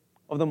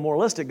of the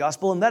moralistic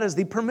gospel, and that is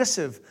the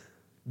permissive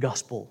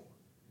gospel.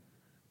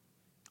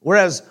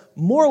 Whereas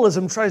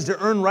moralism tries to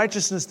earn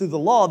righteousness through the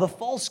law, the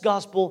false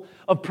gospel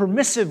of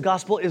permissive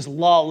gospel is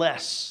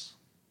lawless.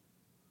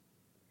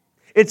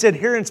 Its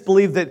adherents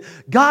believe that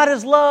God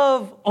is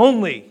love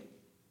only.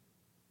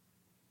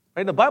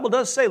 Right? The Bible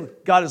does say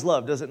God is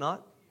love, does it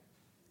not?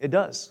 It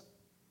does.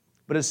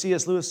 But as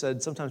C.S. Lewis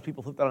said, sometimes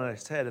people flip that on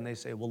its head and they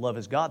say, well, love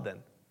is God then.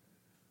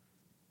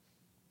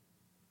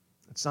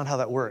 That's not how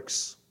that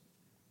works.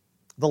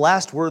 The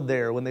last word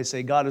there, when they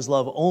say God is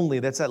love only,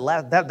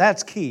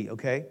 that's key,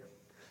 okay?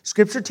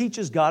 Scripture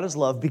teaches God is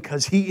love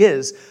because He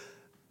is.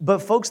 But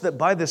folks that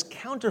buy this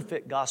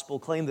counterfeit gospel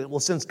claim that, well,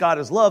 since God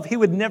is love, He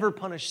would never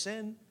punish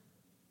sin.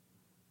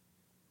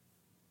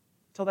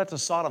 Tell that to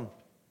Sodom.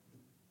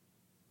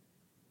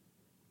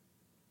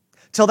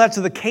 Tell that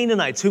to the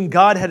Canaanites, whom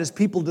God had His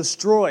people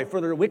destroy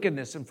for their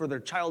wickedness and for their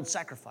child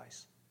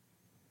sacrifice.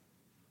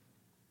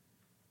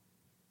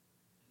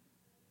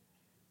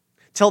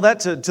 Tell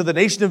that to the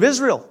nation of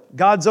Israel,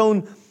 God's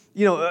own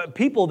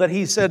people that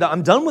He said,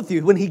 I'm done with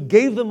you, when He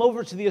gave them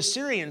over to the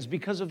Assyrians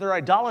because of their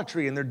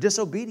idolatry and their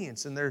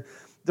disobedience and their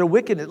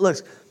wickedness. Look,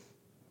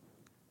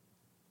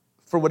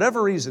 for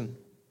whatever reason,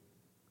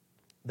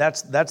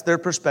 that's their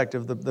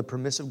perspective, the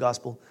permissive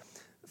gospel.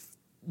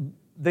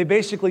 They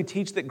basically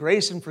teach that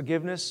grace and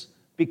forgiveness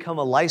become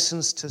a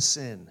license to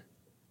sin.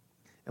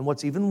 And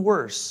what's even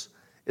worse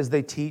is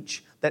they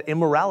teach that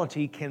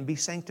immorality can be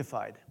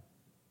sanctified.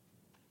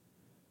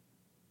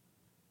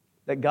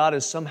 That God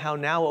is somehow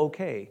now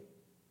okay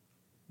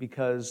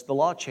because the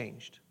law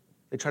changed.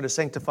 They try to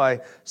sanctify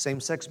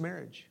same-sex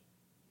marriage.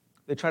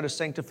 They try to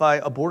sanctify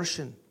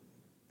abortion.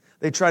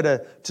 They try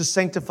to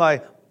sanctify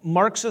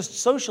Marxist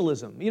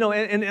socialism.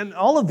 And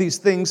all of these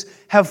things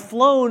have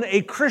flown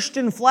a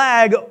Christian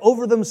flag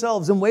over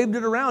themselves and waved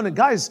it around. And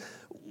guys,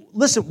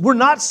 listen, we're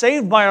not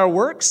saved by our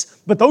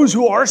works, but those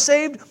who are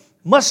saved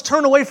must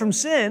turn away from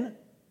sin.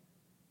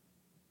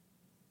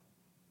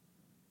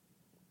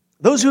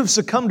 Those who have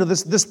succumbed to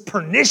this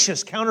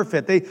pernicious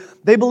counterfeit,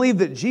 they believe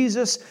that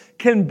Jesus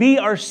can be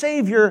our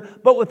Savior,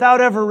 but without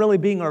ever really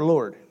being our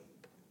Lord.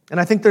 And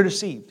I think they're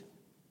deceived.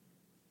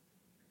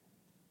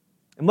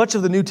 And much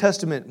of the New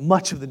Testament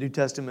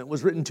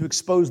was written to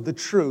expose the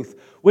truth,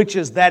 which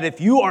is that if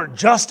you are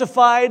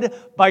justified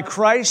by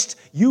Christ,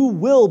 you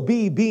will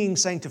be being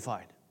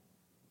sanctified.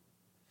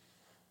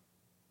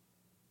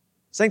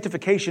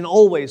 Sanctification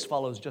always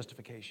follows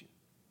justification.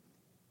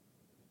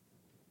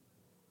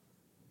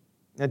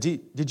 Now,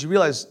 did you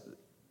realize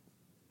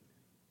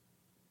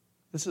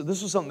this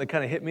was something that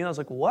kind of hit me? And I was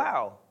like,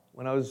 wow,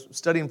 when I was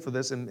studying for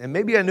this, and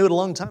maybe I knew it a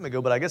long time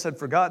ago, but I guess I'd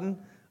forgotten.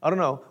 I don't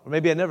know, or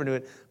maybe I never knew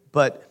it.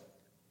 But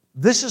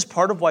this is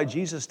part of why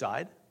Jesus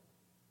died.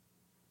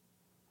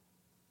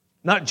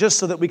 Not just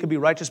so that we could be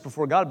righteous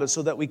before God, but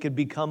so that we could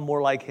become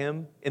more like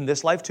Him in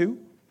this life too.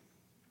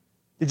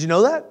 Did you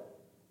know that?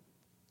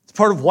 It's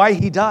part of why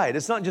He died.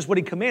 It's not just what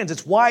He commands,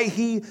 it's why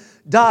He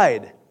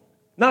died.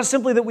 Not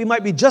simply that we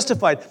might be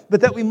justified,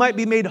 but that we might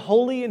be made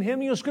holy in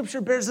Him.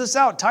 Scripture bears this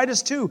out.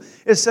 Titus 2,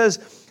 it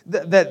says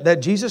that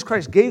Jesus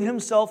Christ gave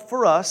Himself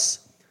for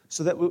us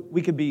so that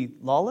we could be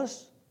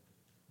lawless.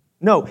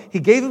 No, He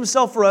gave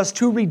Himself for us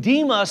to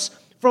redeem us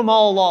from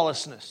all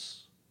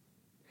lawlessness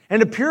and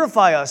to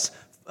purify us,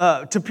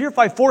 to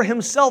purify for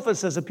Himself, it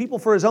says, a people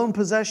for His own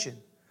possession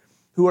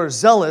who are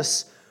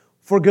zealous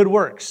for good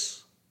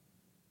works.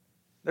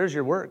 There's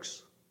your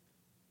works.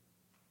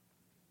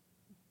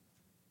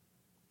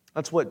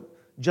 That's what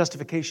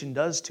justification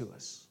does to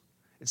us.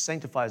 It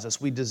sanctifies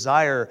us. We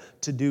desire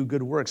to do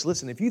good works.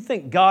 Listen, if you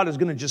think God is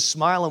going to just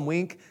smile and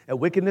wink at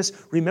wickedness,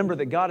 remember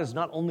that God is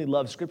not only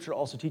love. Scripture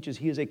also teaches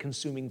He is a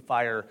consuming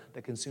fire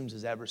that consumes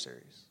His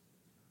adversaries.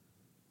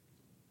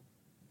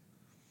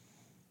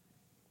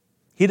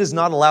 He does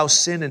not allow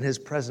sin in His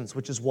presence,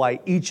 which is why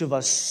each of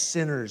us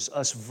sinners,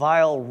 us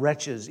vile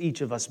wretches,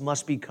 each of us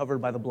must be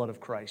covered by the blood of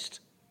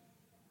Christ.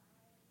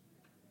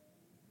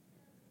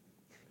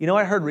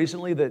 I heard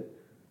recently that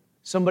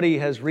somebody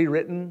has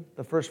rewritten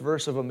the first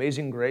verse of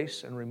Amazing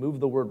Grace and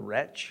removed the word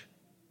wretch.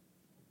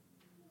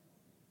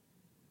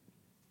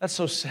 That's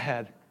so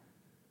sad.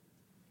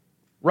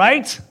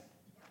 Right?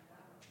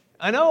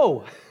 I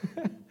know.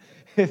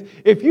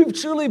 If you've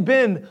truly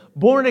been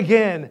born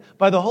again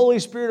by the Holy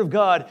Spirit of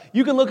God,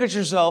 you can look at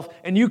yourself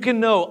and you can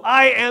know,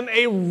 I am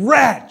a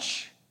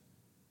wretch.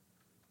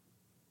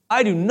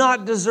 I do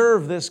not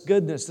deserve this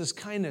goodness, this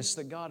kindness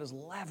that God has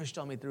lavished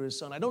on me through His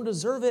Son. I don't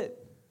deserve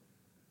it.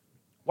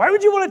 Why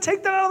would you want to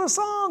take that out of the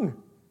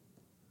song?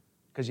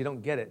 Because you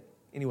don't get it.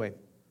 Anyway,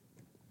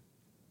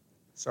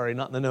 sorry,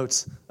 not in the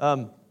notes.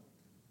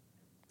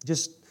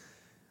 Just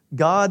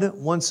God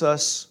wants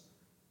us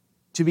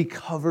to be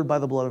covered by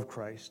the blood of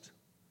Christ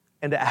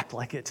and to act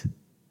like it.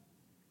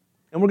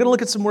 And we're going to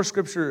look at some more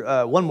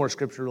scripture, one more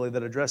scripture really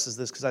that addresses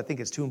this because I think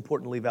it's too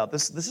important to leave out.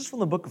 This is from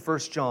the book of 1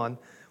 John,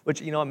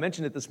 which, I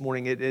mentioned it this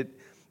morning.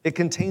 It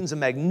contains a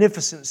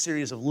magnificent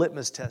series of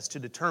litmus tests to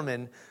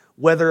determine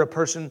whether a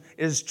person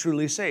is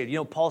truly saved.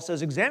 Paul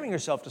says, examine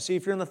yourself to see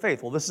if you're in the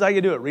faith. Well, this is how you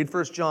do it. Read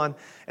 1 John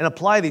and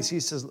apply these. He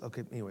says,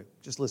 okay, anyway,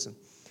 just listen.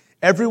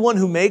 Everyone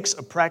who makes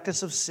a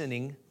practice of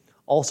sinning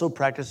also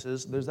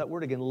practices, there's that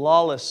word again,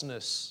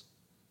 lawlessness.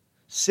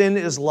 Sin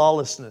is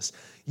lawlessness.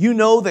 You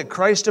know that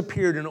Christ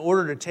appeared in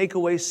order to take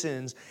away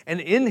sins, and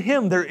in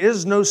Him there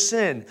is no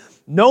sin.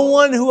 No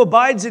one who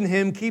abides in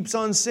Him keeps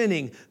on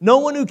sinning. No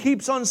one who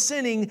keeps on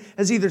sinning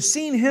has either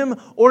seen Him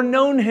or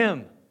known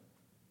Him.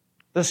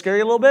 Does that scare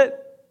you a little bit?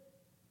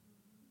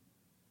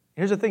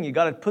 Here's the thing, you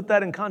got to put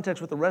that in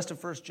context with the rest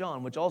of 1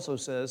 John, which also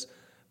says,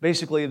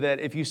 basically, that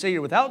if you say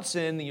you're without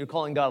sin, then you're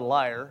calling God a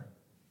liar,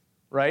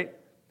 right?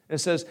 It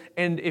says,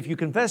 and if you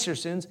confess your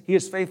sins, He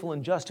is faithful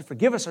and just to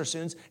forgive us our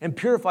sins and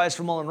purify us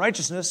from all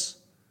unrighteousness.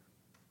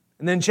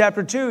 And then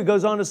chapter 2, he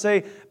goes on to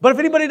say, but if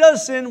anybody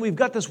does sin, we've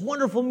got this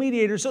wonderful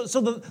mediator. So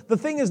the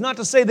thing is not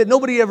to say that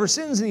nobody ever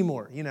sins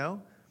anymore,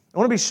 I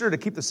want to be sure to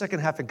keep the second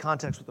half in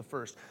context with the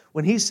first.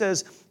 When he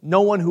says,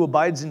 no one who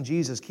abides in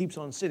Jesus keeps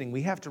on sinning,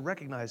 we have to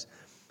recognize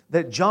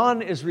that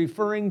John is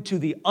referring to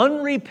the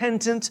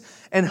unrepentant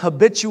and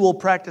habitual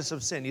practice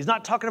of sin. He's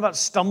not talking about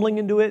stumbling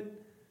into it,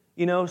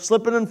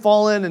 slipping and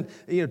falling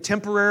and,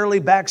 temporarily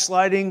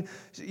backsliding.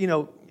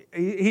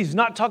 He's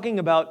not talking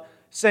about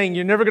saying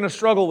you're never going to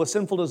struggle with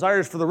sinful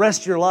desires for the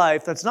rest of your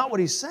life. That's not what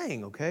he's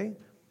saying, okay?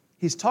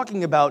 He's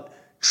talking about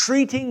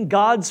treating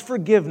God's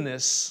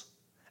forgiveness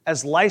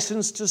as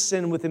license to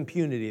sin with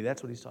impunity.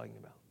 That's what he's talking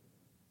about.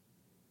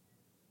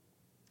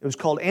 It was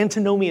called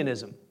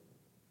antinomianism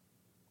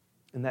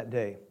in that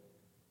day,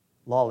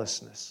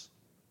 lawlessness.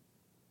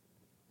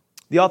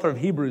 The author of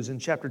Hebrews in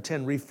chapter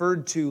 10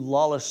 referred to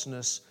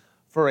lawlessness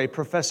for a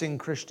professing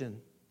Christian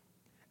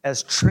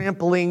as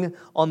trampling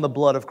on the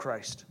blood of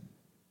Christ.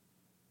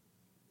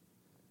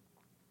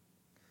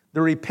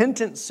 The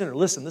repentant sinner,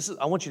 listen,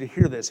 I want you to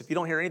hear this. If you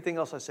don't hear anything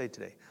else I say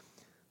today.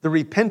 The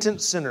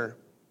repentant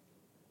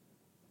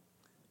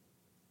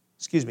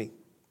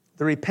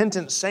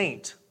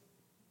saint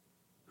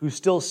who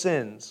still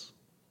sins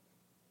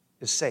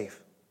is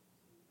safe.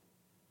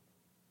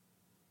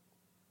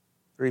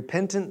 The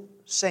repentant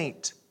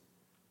saint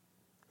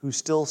who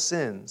still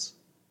sins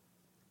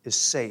is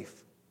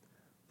safe.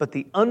 But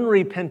the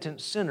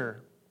unrepentant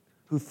sinner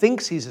who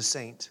thinks he's a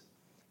saint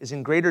is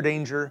in greater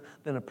danger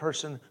than a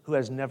person who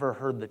has never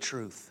heard the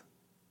truth.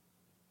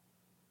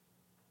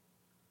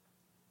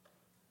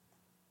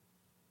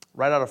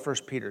 Right out of 1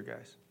 Peter,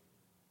 guys.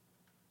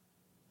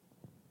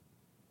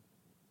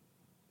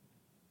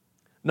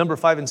 Number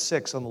 5 and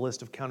 6 on the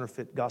list of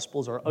counterfeit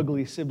gospels are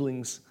ugly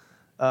siblings,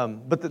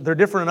 but they're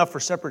different enough for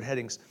separate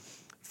headings.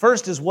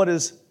 First is what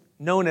is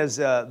known as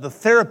the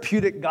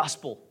therapeutic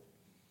gospel,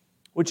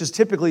 which is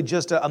typically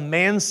just a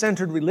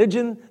man-centered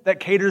religion that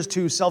caters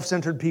to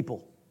self-centered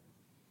people.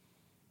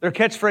 Their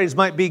catchphrase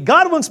might be,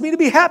 God wants me to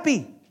be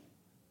happy.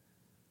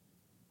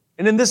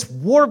 And in this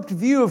warped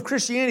view of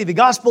Christianity, the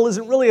gospel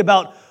isn't really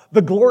about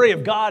the glory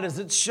of God as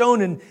it's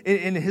shown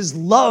in His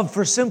love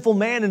for sinful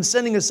man and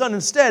sending His Son.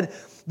 Instead,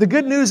 the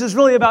good news is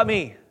really about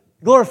me.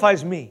 It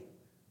glorifies me.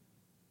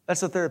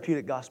 That's the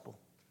therapeutic gospel.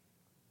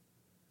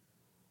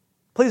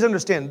 Please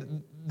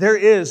understand, there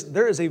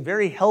is a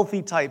very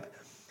healthy type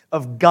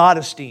of God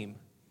esteem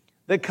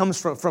that comes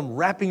from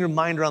wrapping your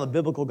mind around the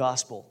biblical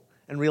gospel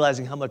and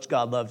realizing how much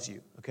God loves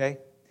you, okay?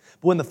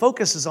 But when the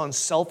focus is on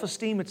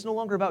self-esteem, it's no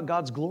longer about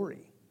God's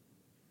glory.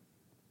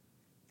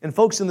 And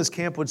folks in this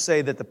camp would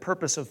say that the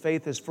purpose of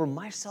faith is for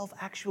my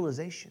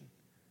self-actualization.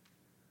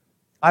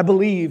 I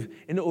believe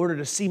in order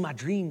to see my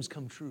dreams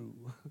come true.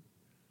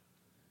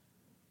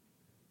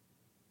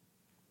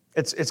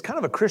 It's kind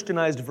of a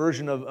Christianized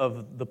version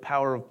of the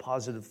power of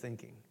positive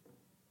thinking.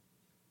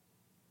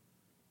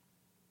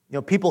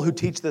 People who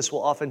teach this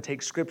will often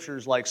take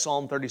scriptures like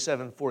Psalm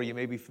 37:4. You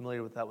may be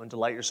familiar with that one.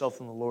 Delight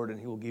yourself in the Lord and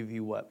He will give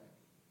you what?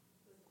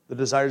 The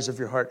desires of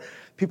your heart.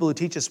 People who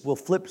teach us will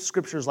flip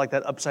scriptures like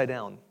that upside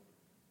down.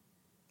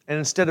 And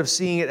instead of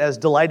seeing it as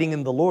delighting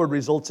in the Lord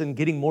results in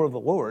getting more of the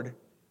Lord,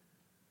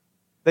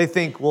 they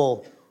think,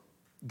 well,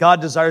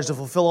 God desires to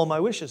fulfill all my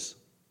wishes.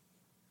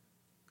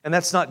 And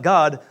that's not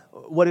God.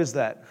 What is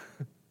that?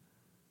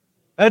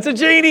 That's a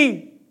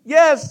genie.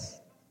 Yes.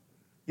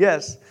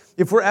 Yes.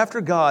 If we're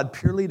after God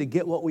purely to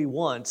get what we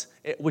want,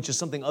 which is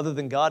something other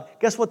than God,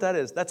 guess what that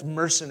is? That's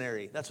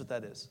mercenary. That's what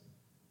that is.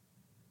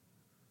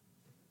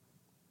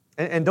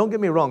 And don't get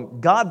me wrong,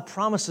 God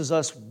promises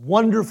us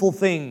wonderful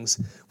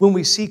things when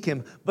we seek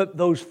Him, but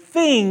those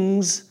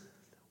things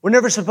were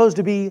never supposed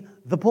to be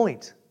the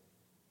point.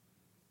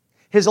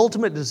 His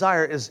ultimate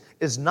desire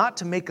is not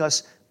to make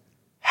us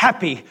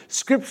happy.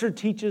 Scripture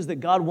teaches that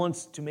God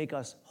wants to make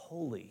us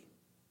holy.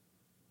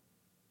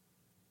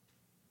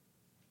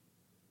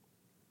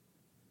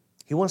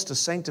 He wants to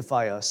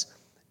sanctify us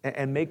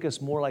and make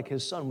us more like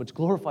His Son, which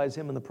glorifies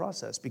Him in the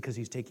process because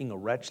He's taking a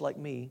wretch like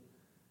me.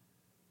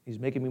 He's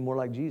making me more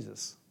like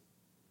Jesus.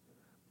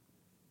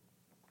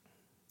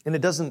 And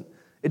it doesn't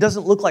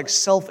look like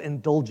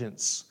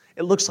self-indulgence.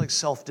 It looks like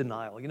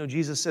self-denial. You know,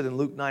 Jesus said in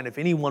Luke 9, if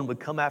anyone would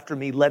come after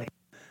me, let him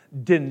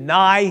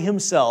deny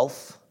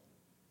himself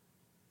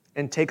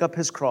and take up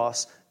his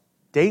cross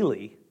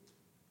daily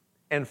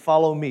and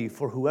follow me.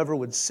 For whoever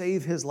would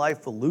save his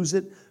life will lose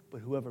it,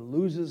 but whoever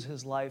loses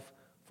his life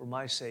for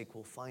my sake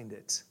will find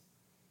it.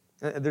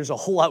 There's a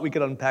whole lot we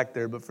could unpack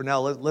there, but for now,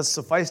 let's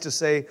suffice to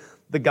say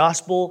the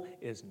gospel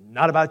is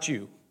not about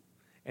you,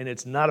 and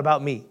it's not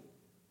about me,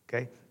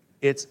 okay?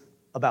 It's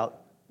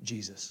about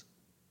Jesus.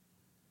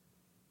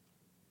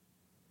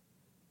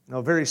 Now,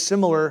 a very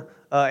similar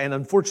and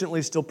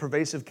unfortunately still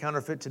pervasive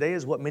counterfeit today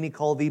is what many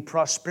call the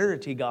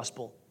prosperity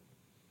gospel,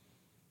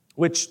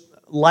 which,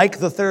 like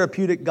the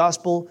therapeutic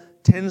gospel,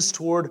 tends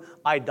toward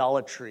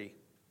idolatry.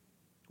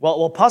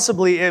 Well,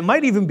 possibly it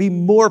might even be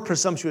more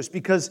presumptuous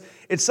because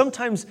it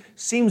sometimes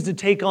seems to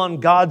take on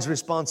God's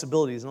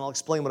responsibilities, and I'll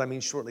explain what I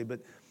mean shortly. But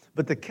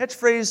the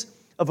catchphrase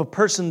of a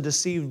person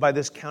deceived by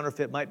this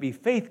counterfeit might be,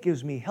 faith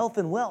gives me health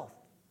and wealth.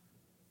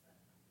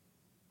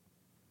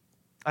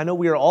 I know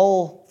we are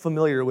all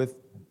familiar with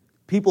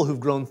people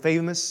who've grown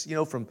famous, you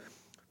know, from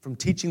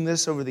teaching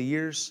this over the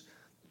years.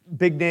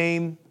 Big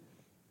name,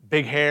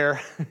 big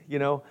hair, you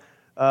know.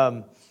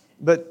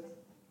 But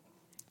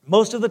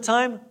most of the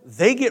time,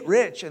 they get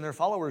rich and their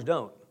followers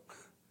don't.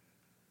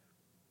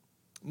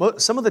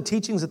 Some of the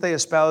teachings that they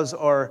espouse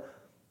are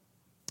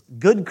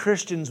good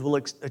Christians will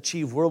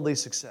achieve worldly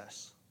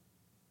success.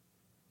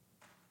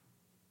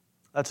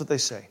 That's what they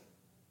say.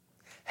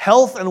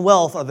 Health and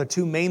wealth are the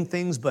two main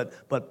things,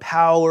 but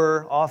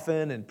power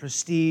often and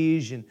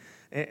prestige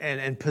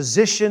and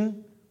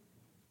position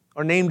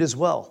are named as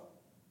well.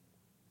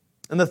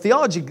 And the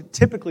theology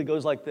typically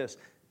goes like this.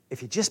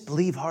 If you just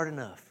believe hard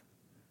enough,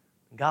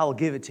 God will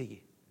give it to you.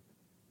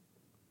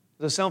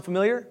 Does it sound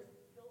familiar?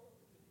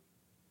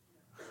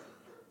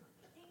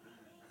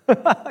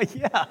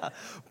 Yeah.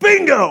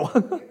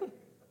 Bingo!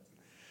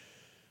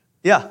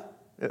 Yeah,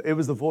 it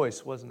was The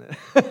Voice, wasn't it?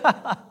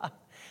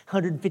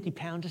 150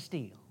 pounds of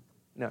steel.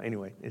 No,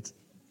 anyway,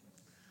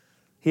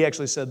 he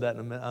actually said that.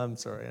 I'm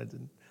sorry, I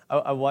didn't.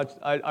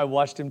 I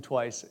watched him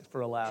twice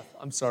for a laugh.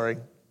 I'm sorry.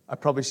 I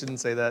probably shouldn't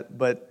say that,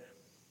 but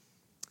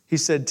he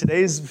said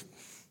this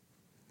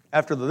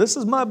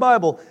is my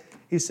Bible.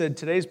 He said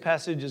today's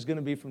passage is going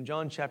to be from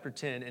John chapter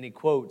 10, and he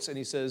quotes, and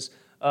he says,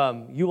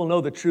 you will know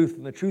the truth,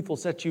 and the truth will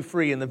set you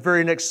free. And the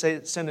very next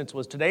sentence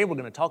was, today we're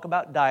going to talk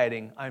about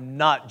dieting. I'm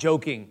not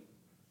joking.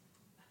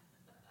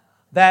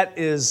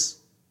 It's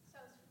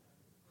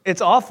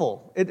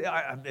awful.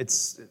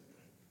 It's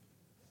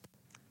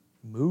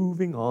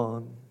moving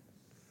on.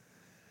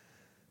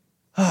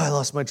 I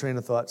lost my train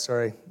of thought.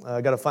 Sorry,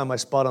 I got to find my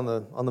spot on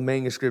the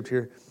manuscript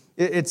here.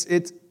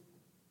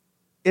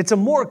 It's a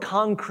more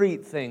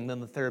concrete thing than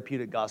the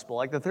therapeutic gospel.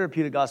 Like the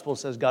therapeutic gospel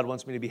says, God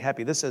wants me to be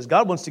happy. This says,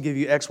 God wants to give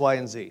you X, Y,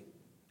 and Z.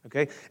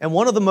 Okay? And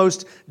one of the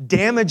most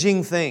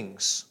damaging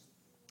things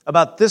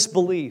about this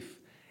belief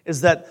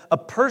is that a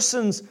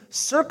person's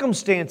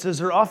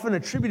circumstances are often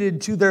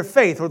attributed to their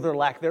faith or their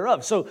lack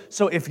thereof. So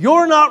if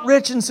you're not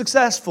rich and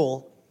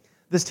successful,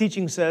 this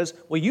teaching says,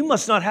 well, you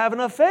must not have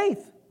enough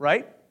faith,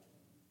 right?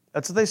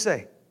 That's what they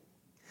say.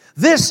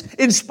 This,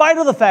 in spite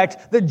of the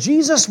fact that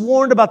Jesus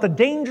warned about the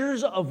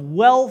dangers of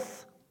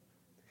wealth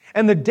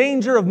and the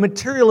danger of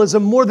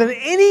materialism more than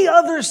any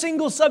other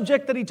single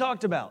subject that he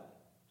talked about.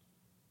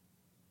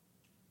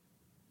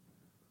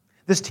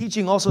 This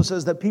teaching also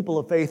says that people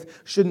of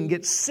faith shouldn't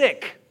get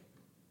sick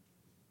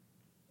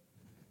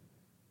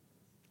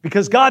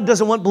because God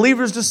doesn't want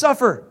believers to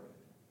suffer.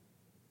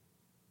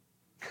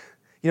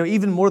 You know,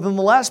 even more than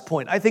the last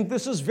point, I think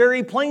this is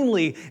very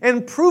plainly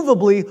and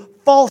provably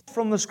false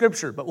from the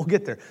Scripture, but we'll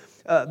get there.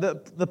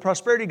 The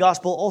prosperity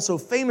gospel also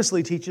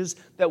famously teaches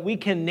that we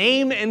can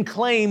name and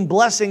claim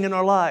blessing in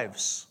our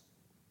lives.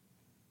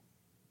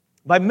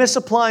 By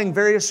misapplying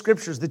various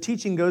scriptures, the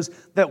teaching goes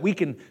that we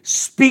can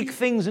speak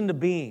things into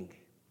being.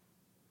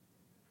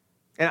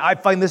 And I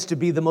find this to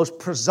be the most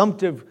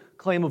presumptive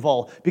claim of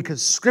all,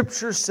 because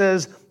Scripture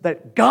says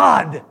that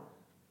God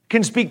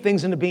can speak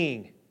things into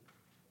being.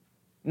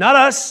 Not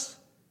us.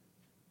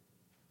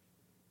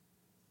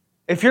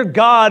 If you're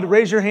God,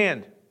 raise your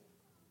hand.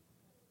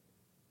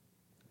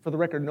 For the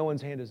record, no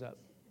one's hand is up.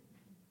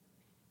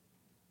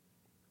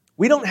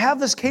 We don't have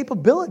this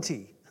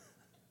capability.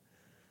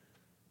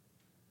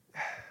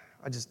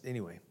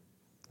 Anyway.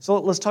 So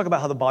let's talk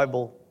about how the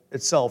Bible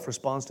itself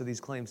responds to these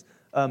claims.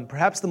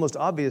 Perhaps the most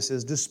obvious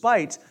is,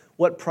 despite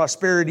what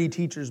prosperity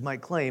teachers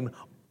might claim,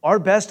 our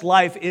best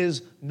life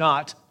is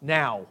not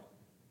now.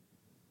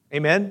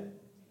 Amen?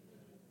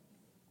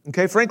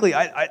 Okay, frankly,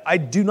 I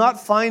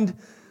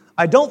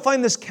don't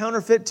find this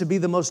counterfeit to be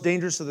the most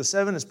dangerous of the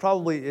seven.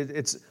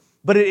 It's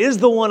But it is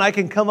the one I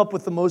can come up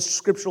with the most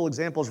scriptural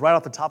examples right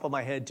off the top of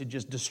my head to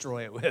just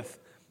destroy it with,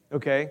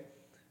 okay?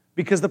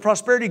 Because the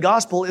prosperity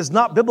gospel is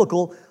not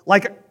biblical,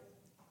 like,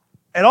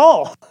 at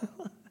all.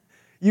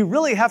 You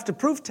really have to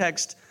proof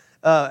text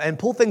and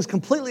pull things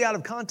completely out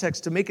of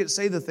context to make it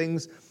say the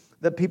things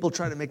that people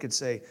try to make it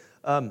say.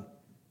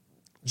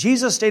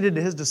 Jesus stated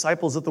to his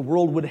disciples that the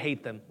world would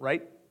hate them,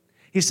 right?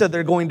 He said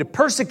they're going to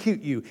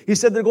persecute you. He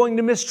said they're going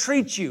to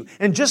mistreat you.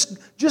 And just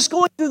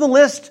going through the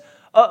list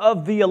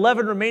of the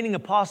 11 remaining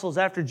apostles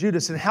after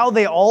Judas and how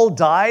they all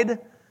died,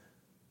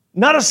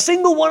 not a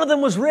single one of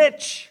them was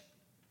rich.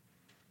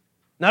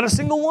 Not a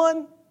single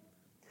one.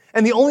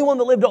 And the only one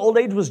that lived to old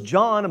age was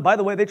John. And by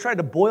the way, they tried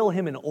to boil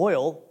him in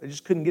oil. They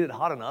just couldn't get it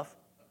hot enough.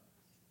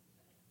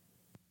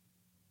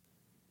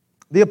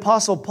 The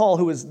Apostle Paul,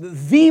 who is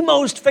the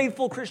most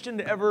faithful Christian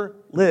to ever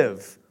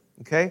live,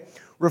 okay,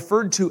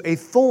 referred to a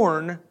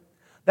thorn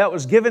that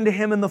was given to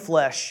him in the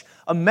flesh,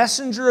 a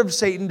messenger of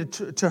Satan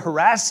to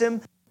harass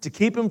him, to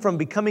keep him from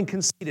becoming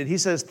conceited. He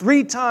says,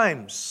 3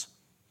 times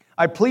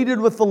I pleaded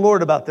with the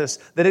Lord about this,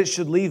 that it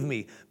should leave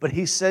me. But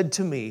he said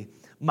to me,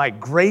 my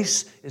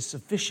grace is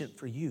sufficient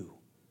for you.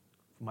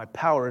 My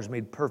power is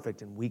made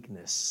perfect in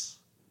weakness.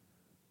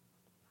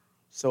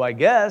 So I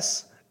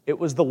guess it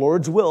was the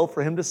Lord's will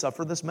for him to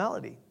suffer this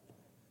malady.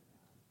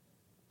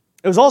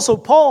 It was also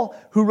Paul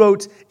who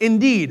wrote,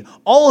 indeed,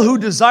 all who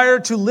desire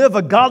to live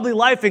a godly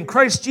life in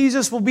Christ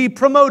Jesus will be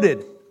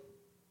promoted.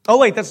 Oh,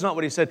 wait, that's not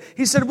what he said.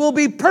 He said, we'll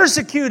be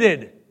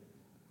persecuted.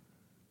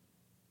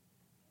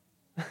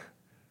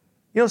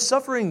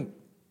 Suffering,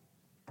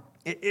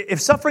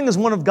 if suffering is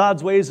one of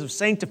God's ways of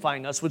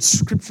sanctifying us, which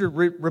Scripture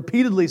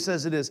repeatedly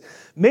says it is,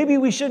 maybe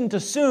we shouldn't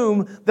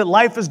assume that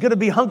life is going to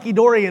be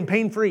hunky-dory and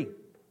pain-free.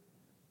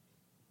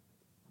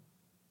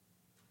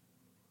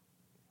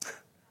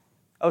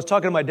 I was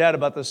talking to my dad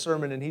about this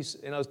sermon, and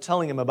I was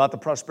telling him about the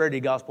prosperity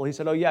gospel. He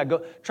said, oh yeah,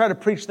 go try to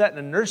preach that in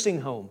a nursing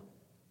home.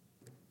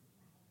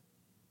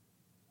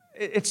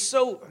 It's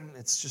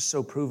just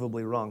so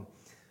provably wrong.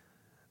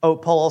 Oh,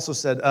 Paul also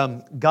said,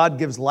 God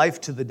gives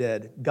life to the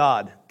dead.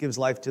 God gives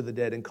life to the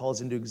dead and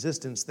calls into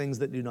existence things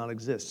that do not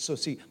exist. So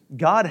see,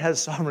 God has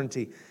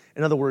sovereignty.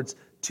 In other words,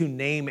 to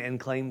name and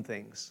claim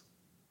things.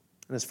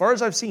 And as far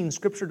as I've seen,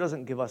 Scripture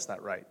doesn't give us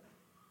that right.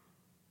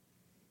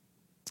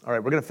 All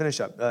right, we're going to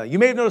finish up. You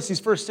may have noticed these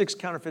first 6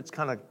 counterfeits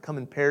kind of come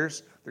in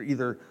pairs. They're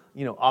either,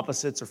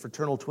 opposites or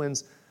fraternal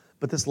twins.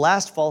 But this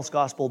last false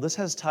gospel, this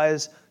has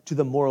ties to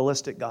the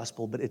moralistic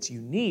gospel, but it's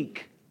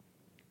unique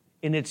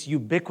in its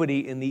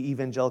ubiquity in the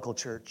evangelical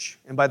church.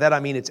 And by that I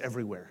mean it's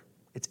everywhere.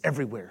 It's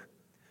everywhere.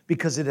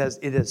 Because it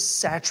has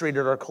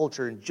saturated our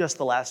culture in just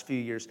the last few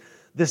years.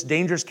 This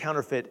dangerous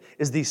counterfeit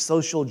is the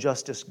social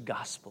justice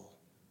gospel.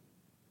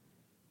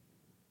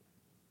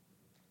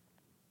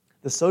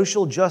 The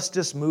social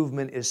justice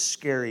movement is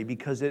scary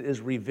because it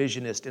is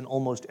revisionist in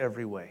almost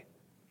every way.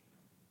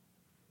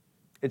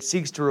 It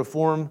seeks to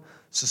reform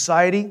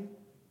society.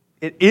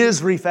 It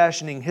is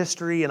refashioning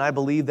history, and I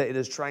believe that it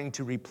is trying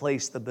to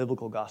replace the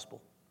biblical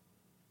gospel.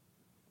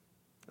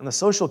 And the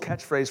social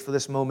catchphrase for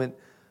this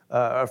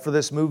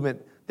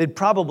movement, they'd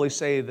probably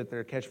say that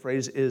their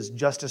catchphrase is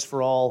justice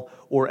for all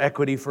or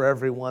equity for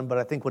everyone, but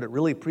I think what it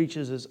really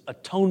preaches is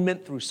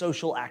atonement through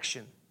social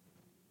action.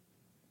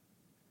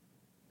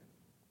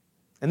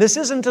 And this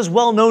isn't as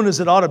well known as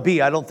it ought to be,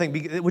 I don't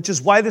think, which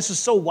is why this is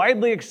so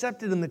widely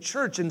accepted in the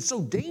church and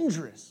so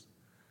dangerous.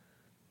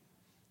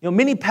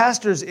 Many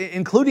pastors,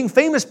 including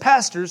famous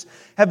pastors,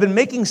 have been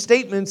making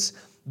statements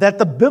that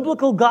the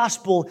biblical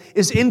gospel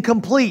is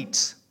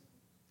incomplete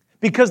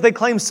because they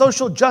claim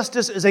social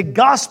justice is a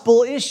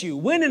gospel issue,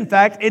 when in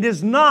fact it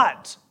is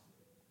not.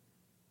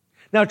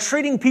 Now,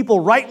 treating people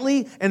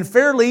rightly and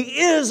fairly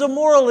is a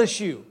moral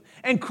issue,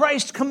 and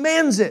Christ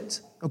commands it,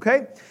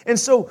 okay? And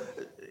so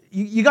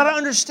you got to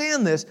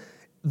understand this.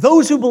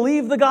 Those who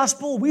believe the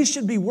gospel, we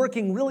should be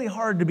working really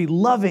hard to be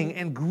loving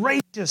and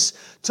gracious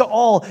to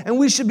all. And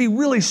we should be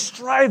really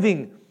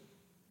striving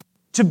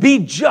to be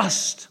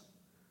just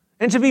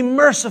and to be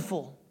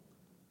merciful.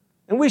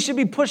 And we should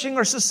be pushing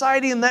our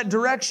society in that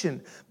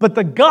direction. But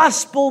the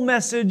gospel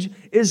message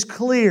is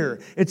clear.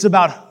 It's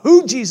about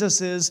who Jesus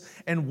is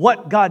and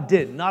what God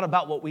did, not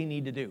about what we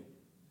need to do.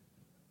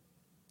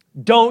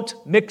 Don't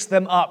mix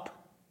them up.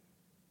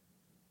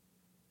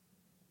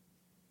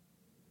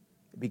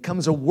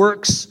 Becomes a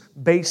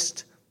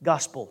works-based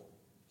gospel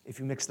if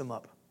you mix them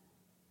up.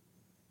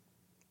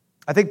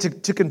 I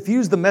think to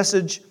confuse the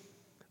message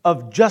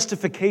of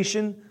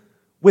justification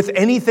with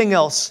anything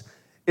else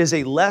is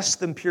a less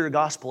than pure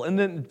gospel. And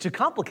then to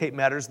complicate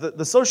matters,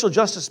 the social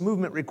justice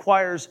movement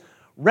requires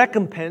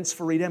recompense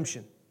for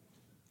redemption.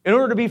 In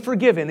order to be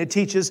forgiven, it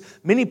teaches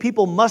many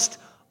people must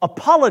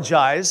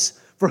apologize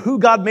for who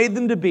God made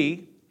them to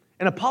be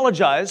and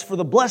apologize for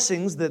the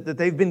blessings that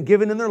they've been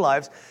given in their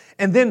lives,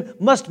 and then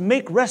must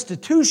make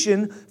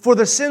restitution for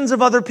the sins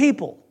of other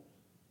people.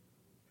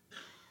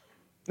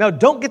 Now,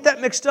 don't get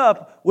that mixed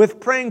up with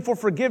praying for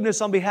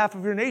forgiveness on behalf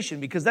of your nation,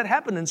 because that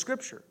happened in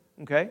Scripture,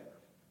 okay?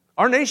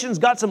 Our nation's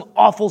got some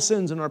awful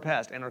sins in our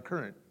past and our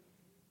current.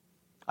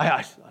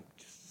 I'm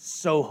just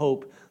so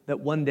hope that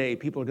one day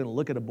people are going to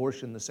look at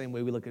abortion the same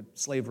way we look at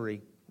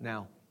slavery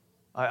now.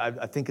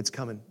 I think it's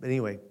coming. But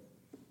anyway,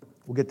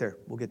 we'll get there.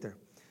 We'll get there.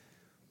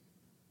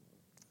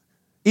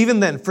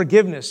 Even then,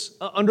 forgiveness,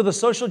 under the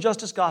social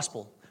justice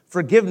gospel,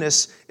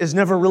 forgiveness is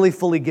never really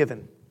fully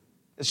given.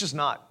 It's just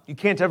not. You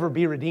can't ever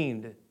be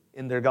redeemed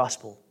in their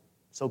gospel,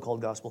 so-called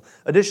gospel.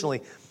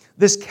 Additionally,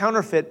 this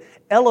counterfeit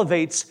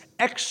elevates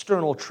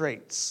external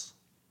traits,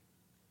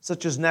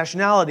 such as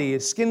nationality,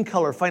 skin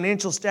color,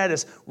 financial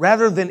status,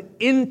 rather than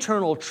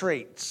internal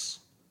traits,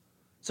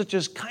 such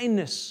as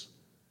kindness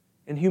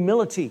and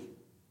humility.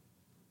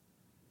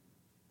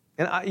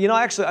 And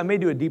I may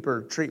do a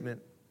deeper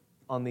treatment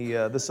on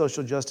the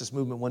social justice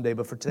movement one day,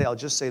 but for today, I'll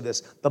just say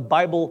this. The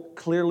Bible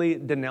clearly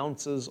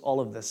denounces all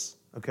of this,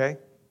 okay?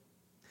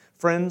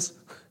 Friends,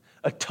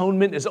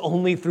 atonement is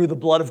only through the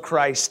blood of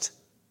Christ.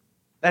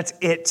 That's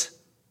it.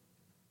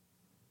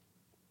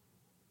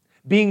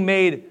 Being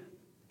made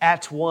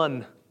at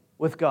one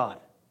with God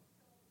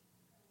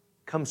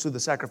comes through the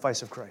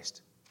sacrifice of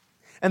Christ.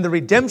 And the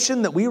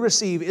redemption that we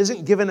receive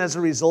isn't given as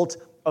a result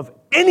of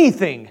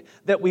anything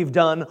that we've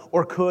done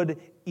or could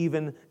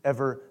even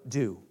ever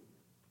do.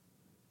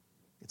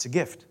 It's a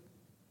gift.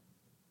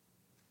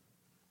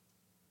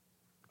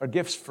 Are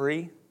gifts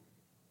free?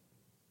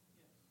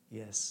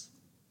 Yes,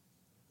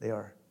 they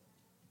are.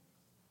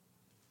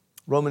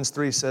 Romans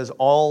 3 says,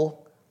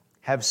 all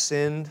have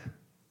sinned,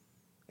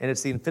 and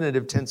it's the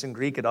infinitive tense in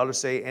Greek. It ought to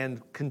say,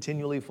 and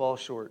continually fall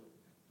short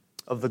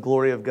of the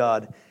glory of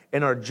God,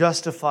 and are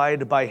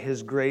justified by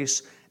His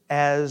grace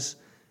as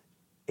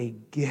a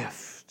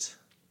gift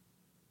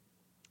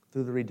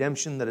through the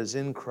redemption that is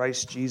in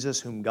Christ Jesus,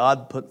 whom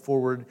God put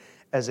forward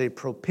as a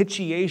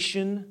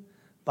propitiation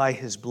by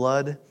His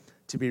blood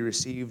to be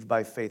received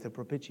by faith. A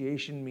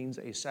propitiation means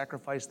a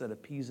sacrifice that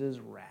appeases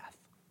wrath.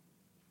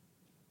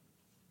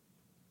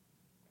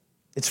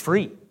 It's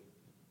free.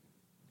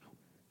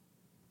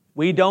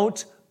 We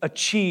don't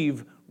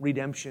achieve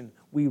redemption.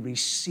 We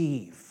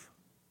receive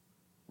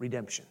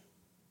redemption.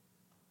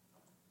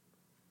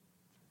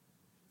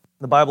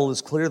 The Bible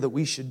is clear that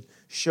we should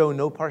show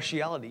no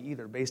partiality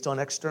either based on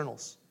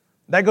externals.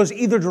 That goes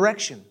either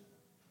direction.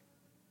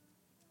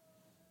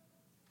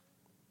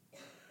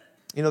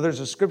 You know, there's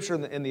a scripture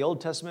in the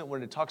Old Testament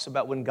where it talks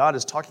about when God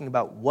is talking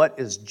about what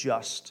is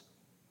just.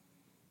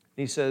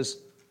 He says,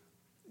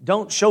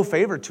 don't show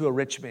favor to a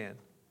rich man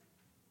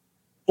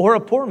or a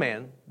poor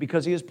man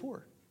because he is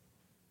poor.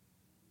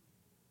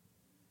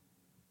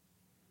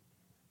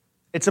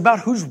 It's about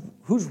who's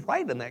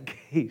right in that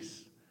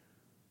case.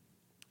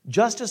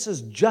 Justice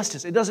is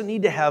justice. It doesn't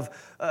need to have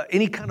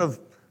any kind of,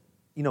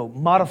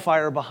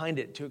 modifier behind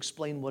it to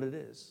explain what it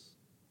is.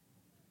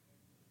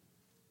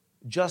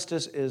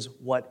 Justice is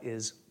what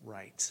is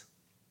right.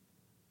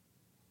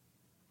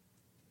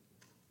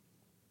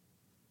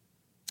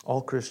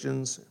 All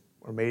Christians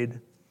are made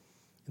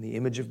in the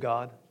image of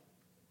God,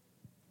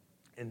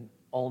 and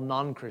all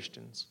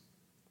non-Christians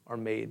are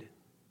made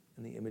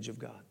in the image of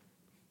God.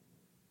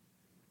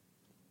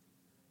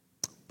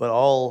 But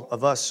all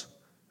of us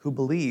who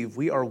believe,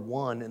 we are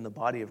one in the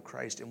body of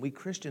Christ, and we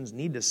Christians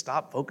need to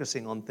stop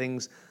focusing on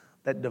things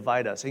that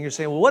divide us. And you're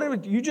saying, well,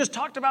 you just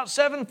talked about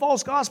 7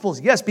 false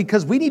gospels. Yes,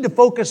 because we need to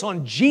focus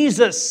on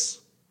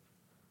Jesus,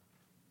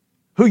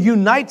 who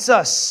unites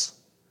us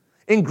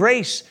in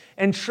grace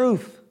and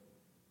truth.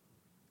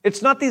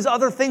 It's not these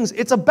other things.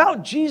 It's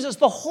about Jesus.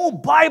 The whole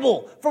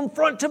Bible, from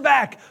front to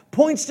back,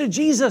 points to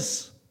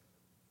Jesus.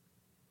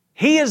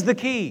 He is the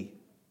key.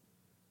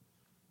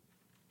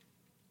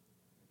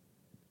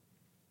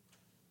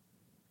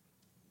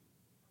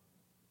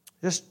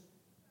 Just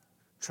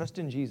trust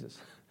in Jesus.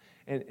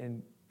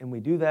 And we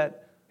do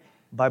that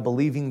by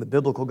believing the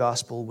biblical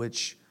gospel,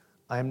 which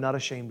I am not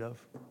ashamed of,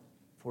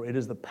 for it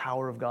is the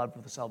power of God for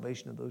the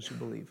salvation of those who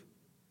believe.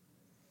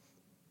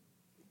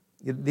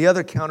 The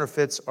other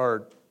counterfeits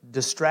are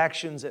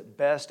distractions at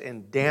best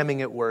and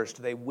damning at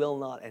worst. They will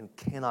not and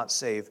cannot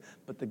save,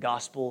 but the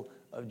gospel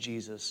of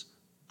Jesus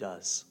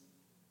does.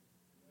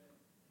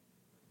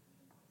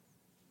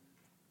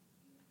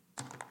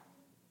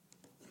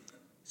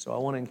 So I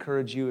want to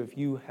encourage you, if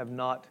you have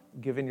not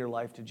given your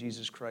life to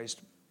Jesus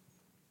Christ,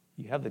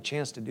 you have the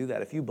chance to do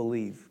that. If you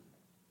believe,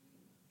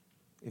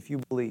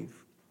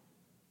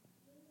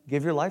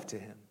 give your life to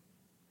Him.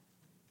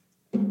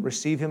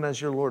 Receive Him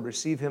as your Lord.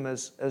 Receive Him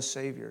as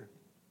Savior.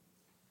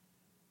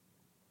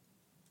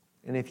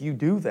 And if you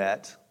do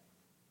that,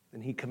 then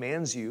He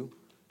commands you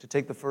to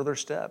take the further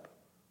step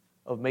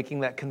of making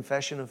that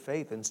confession of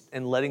faith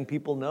and letting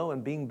people know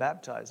and being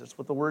baptized. That's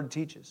what the Word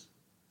teaches.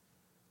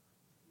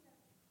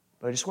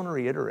 But I just want to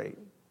reiterate,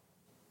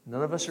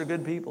 none of us are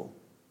good people.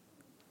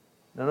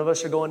 None of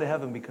us are going to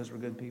heaven because we're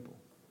good people.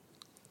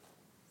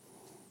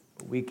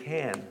 But we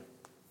can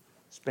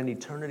spend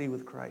eternity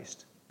with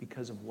Christ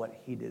because of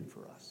what He did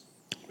for us.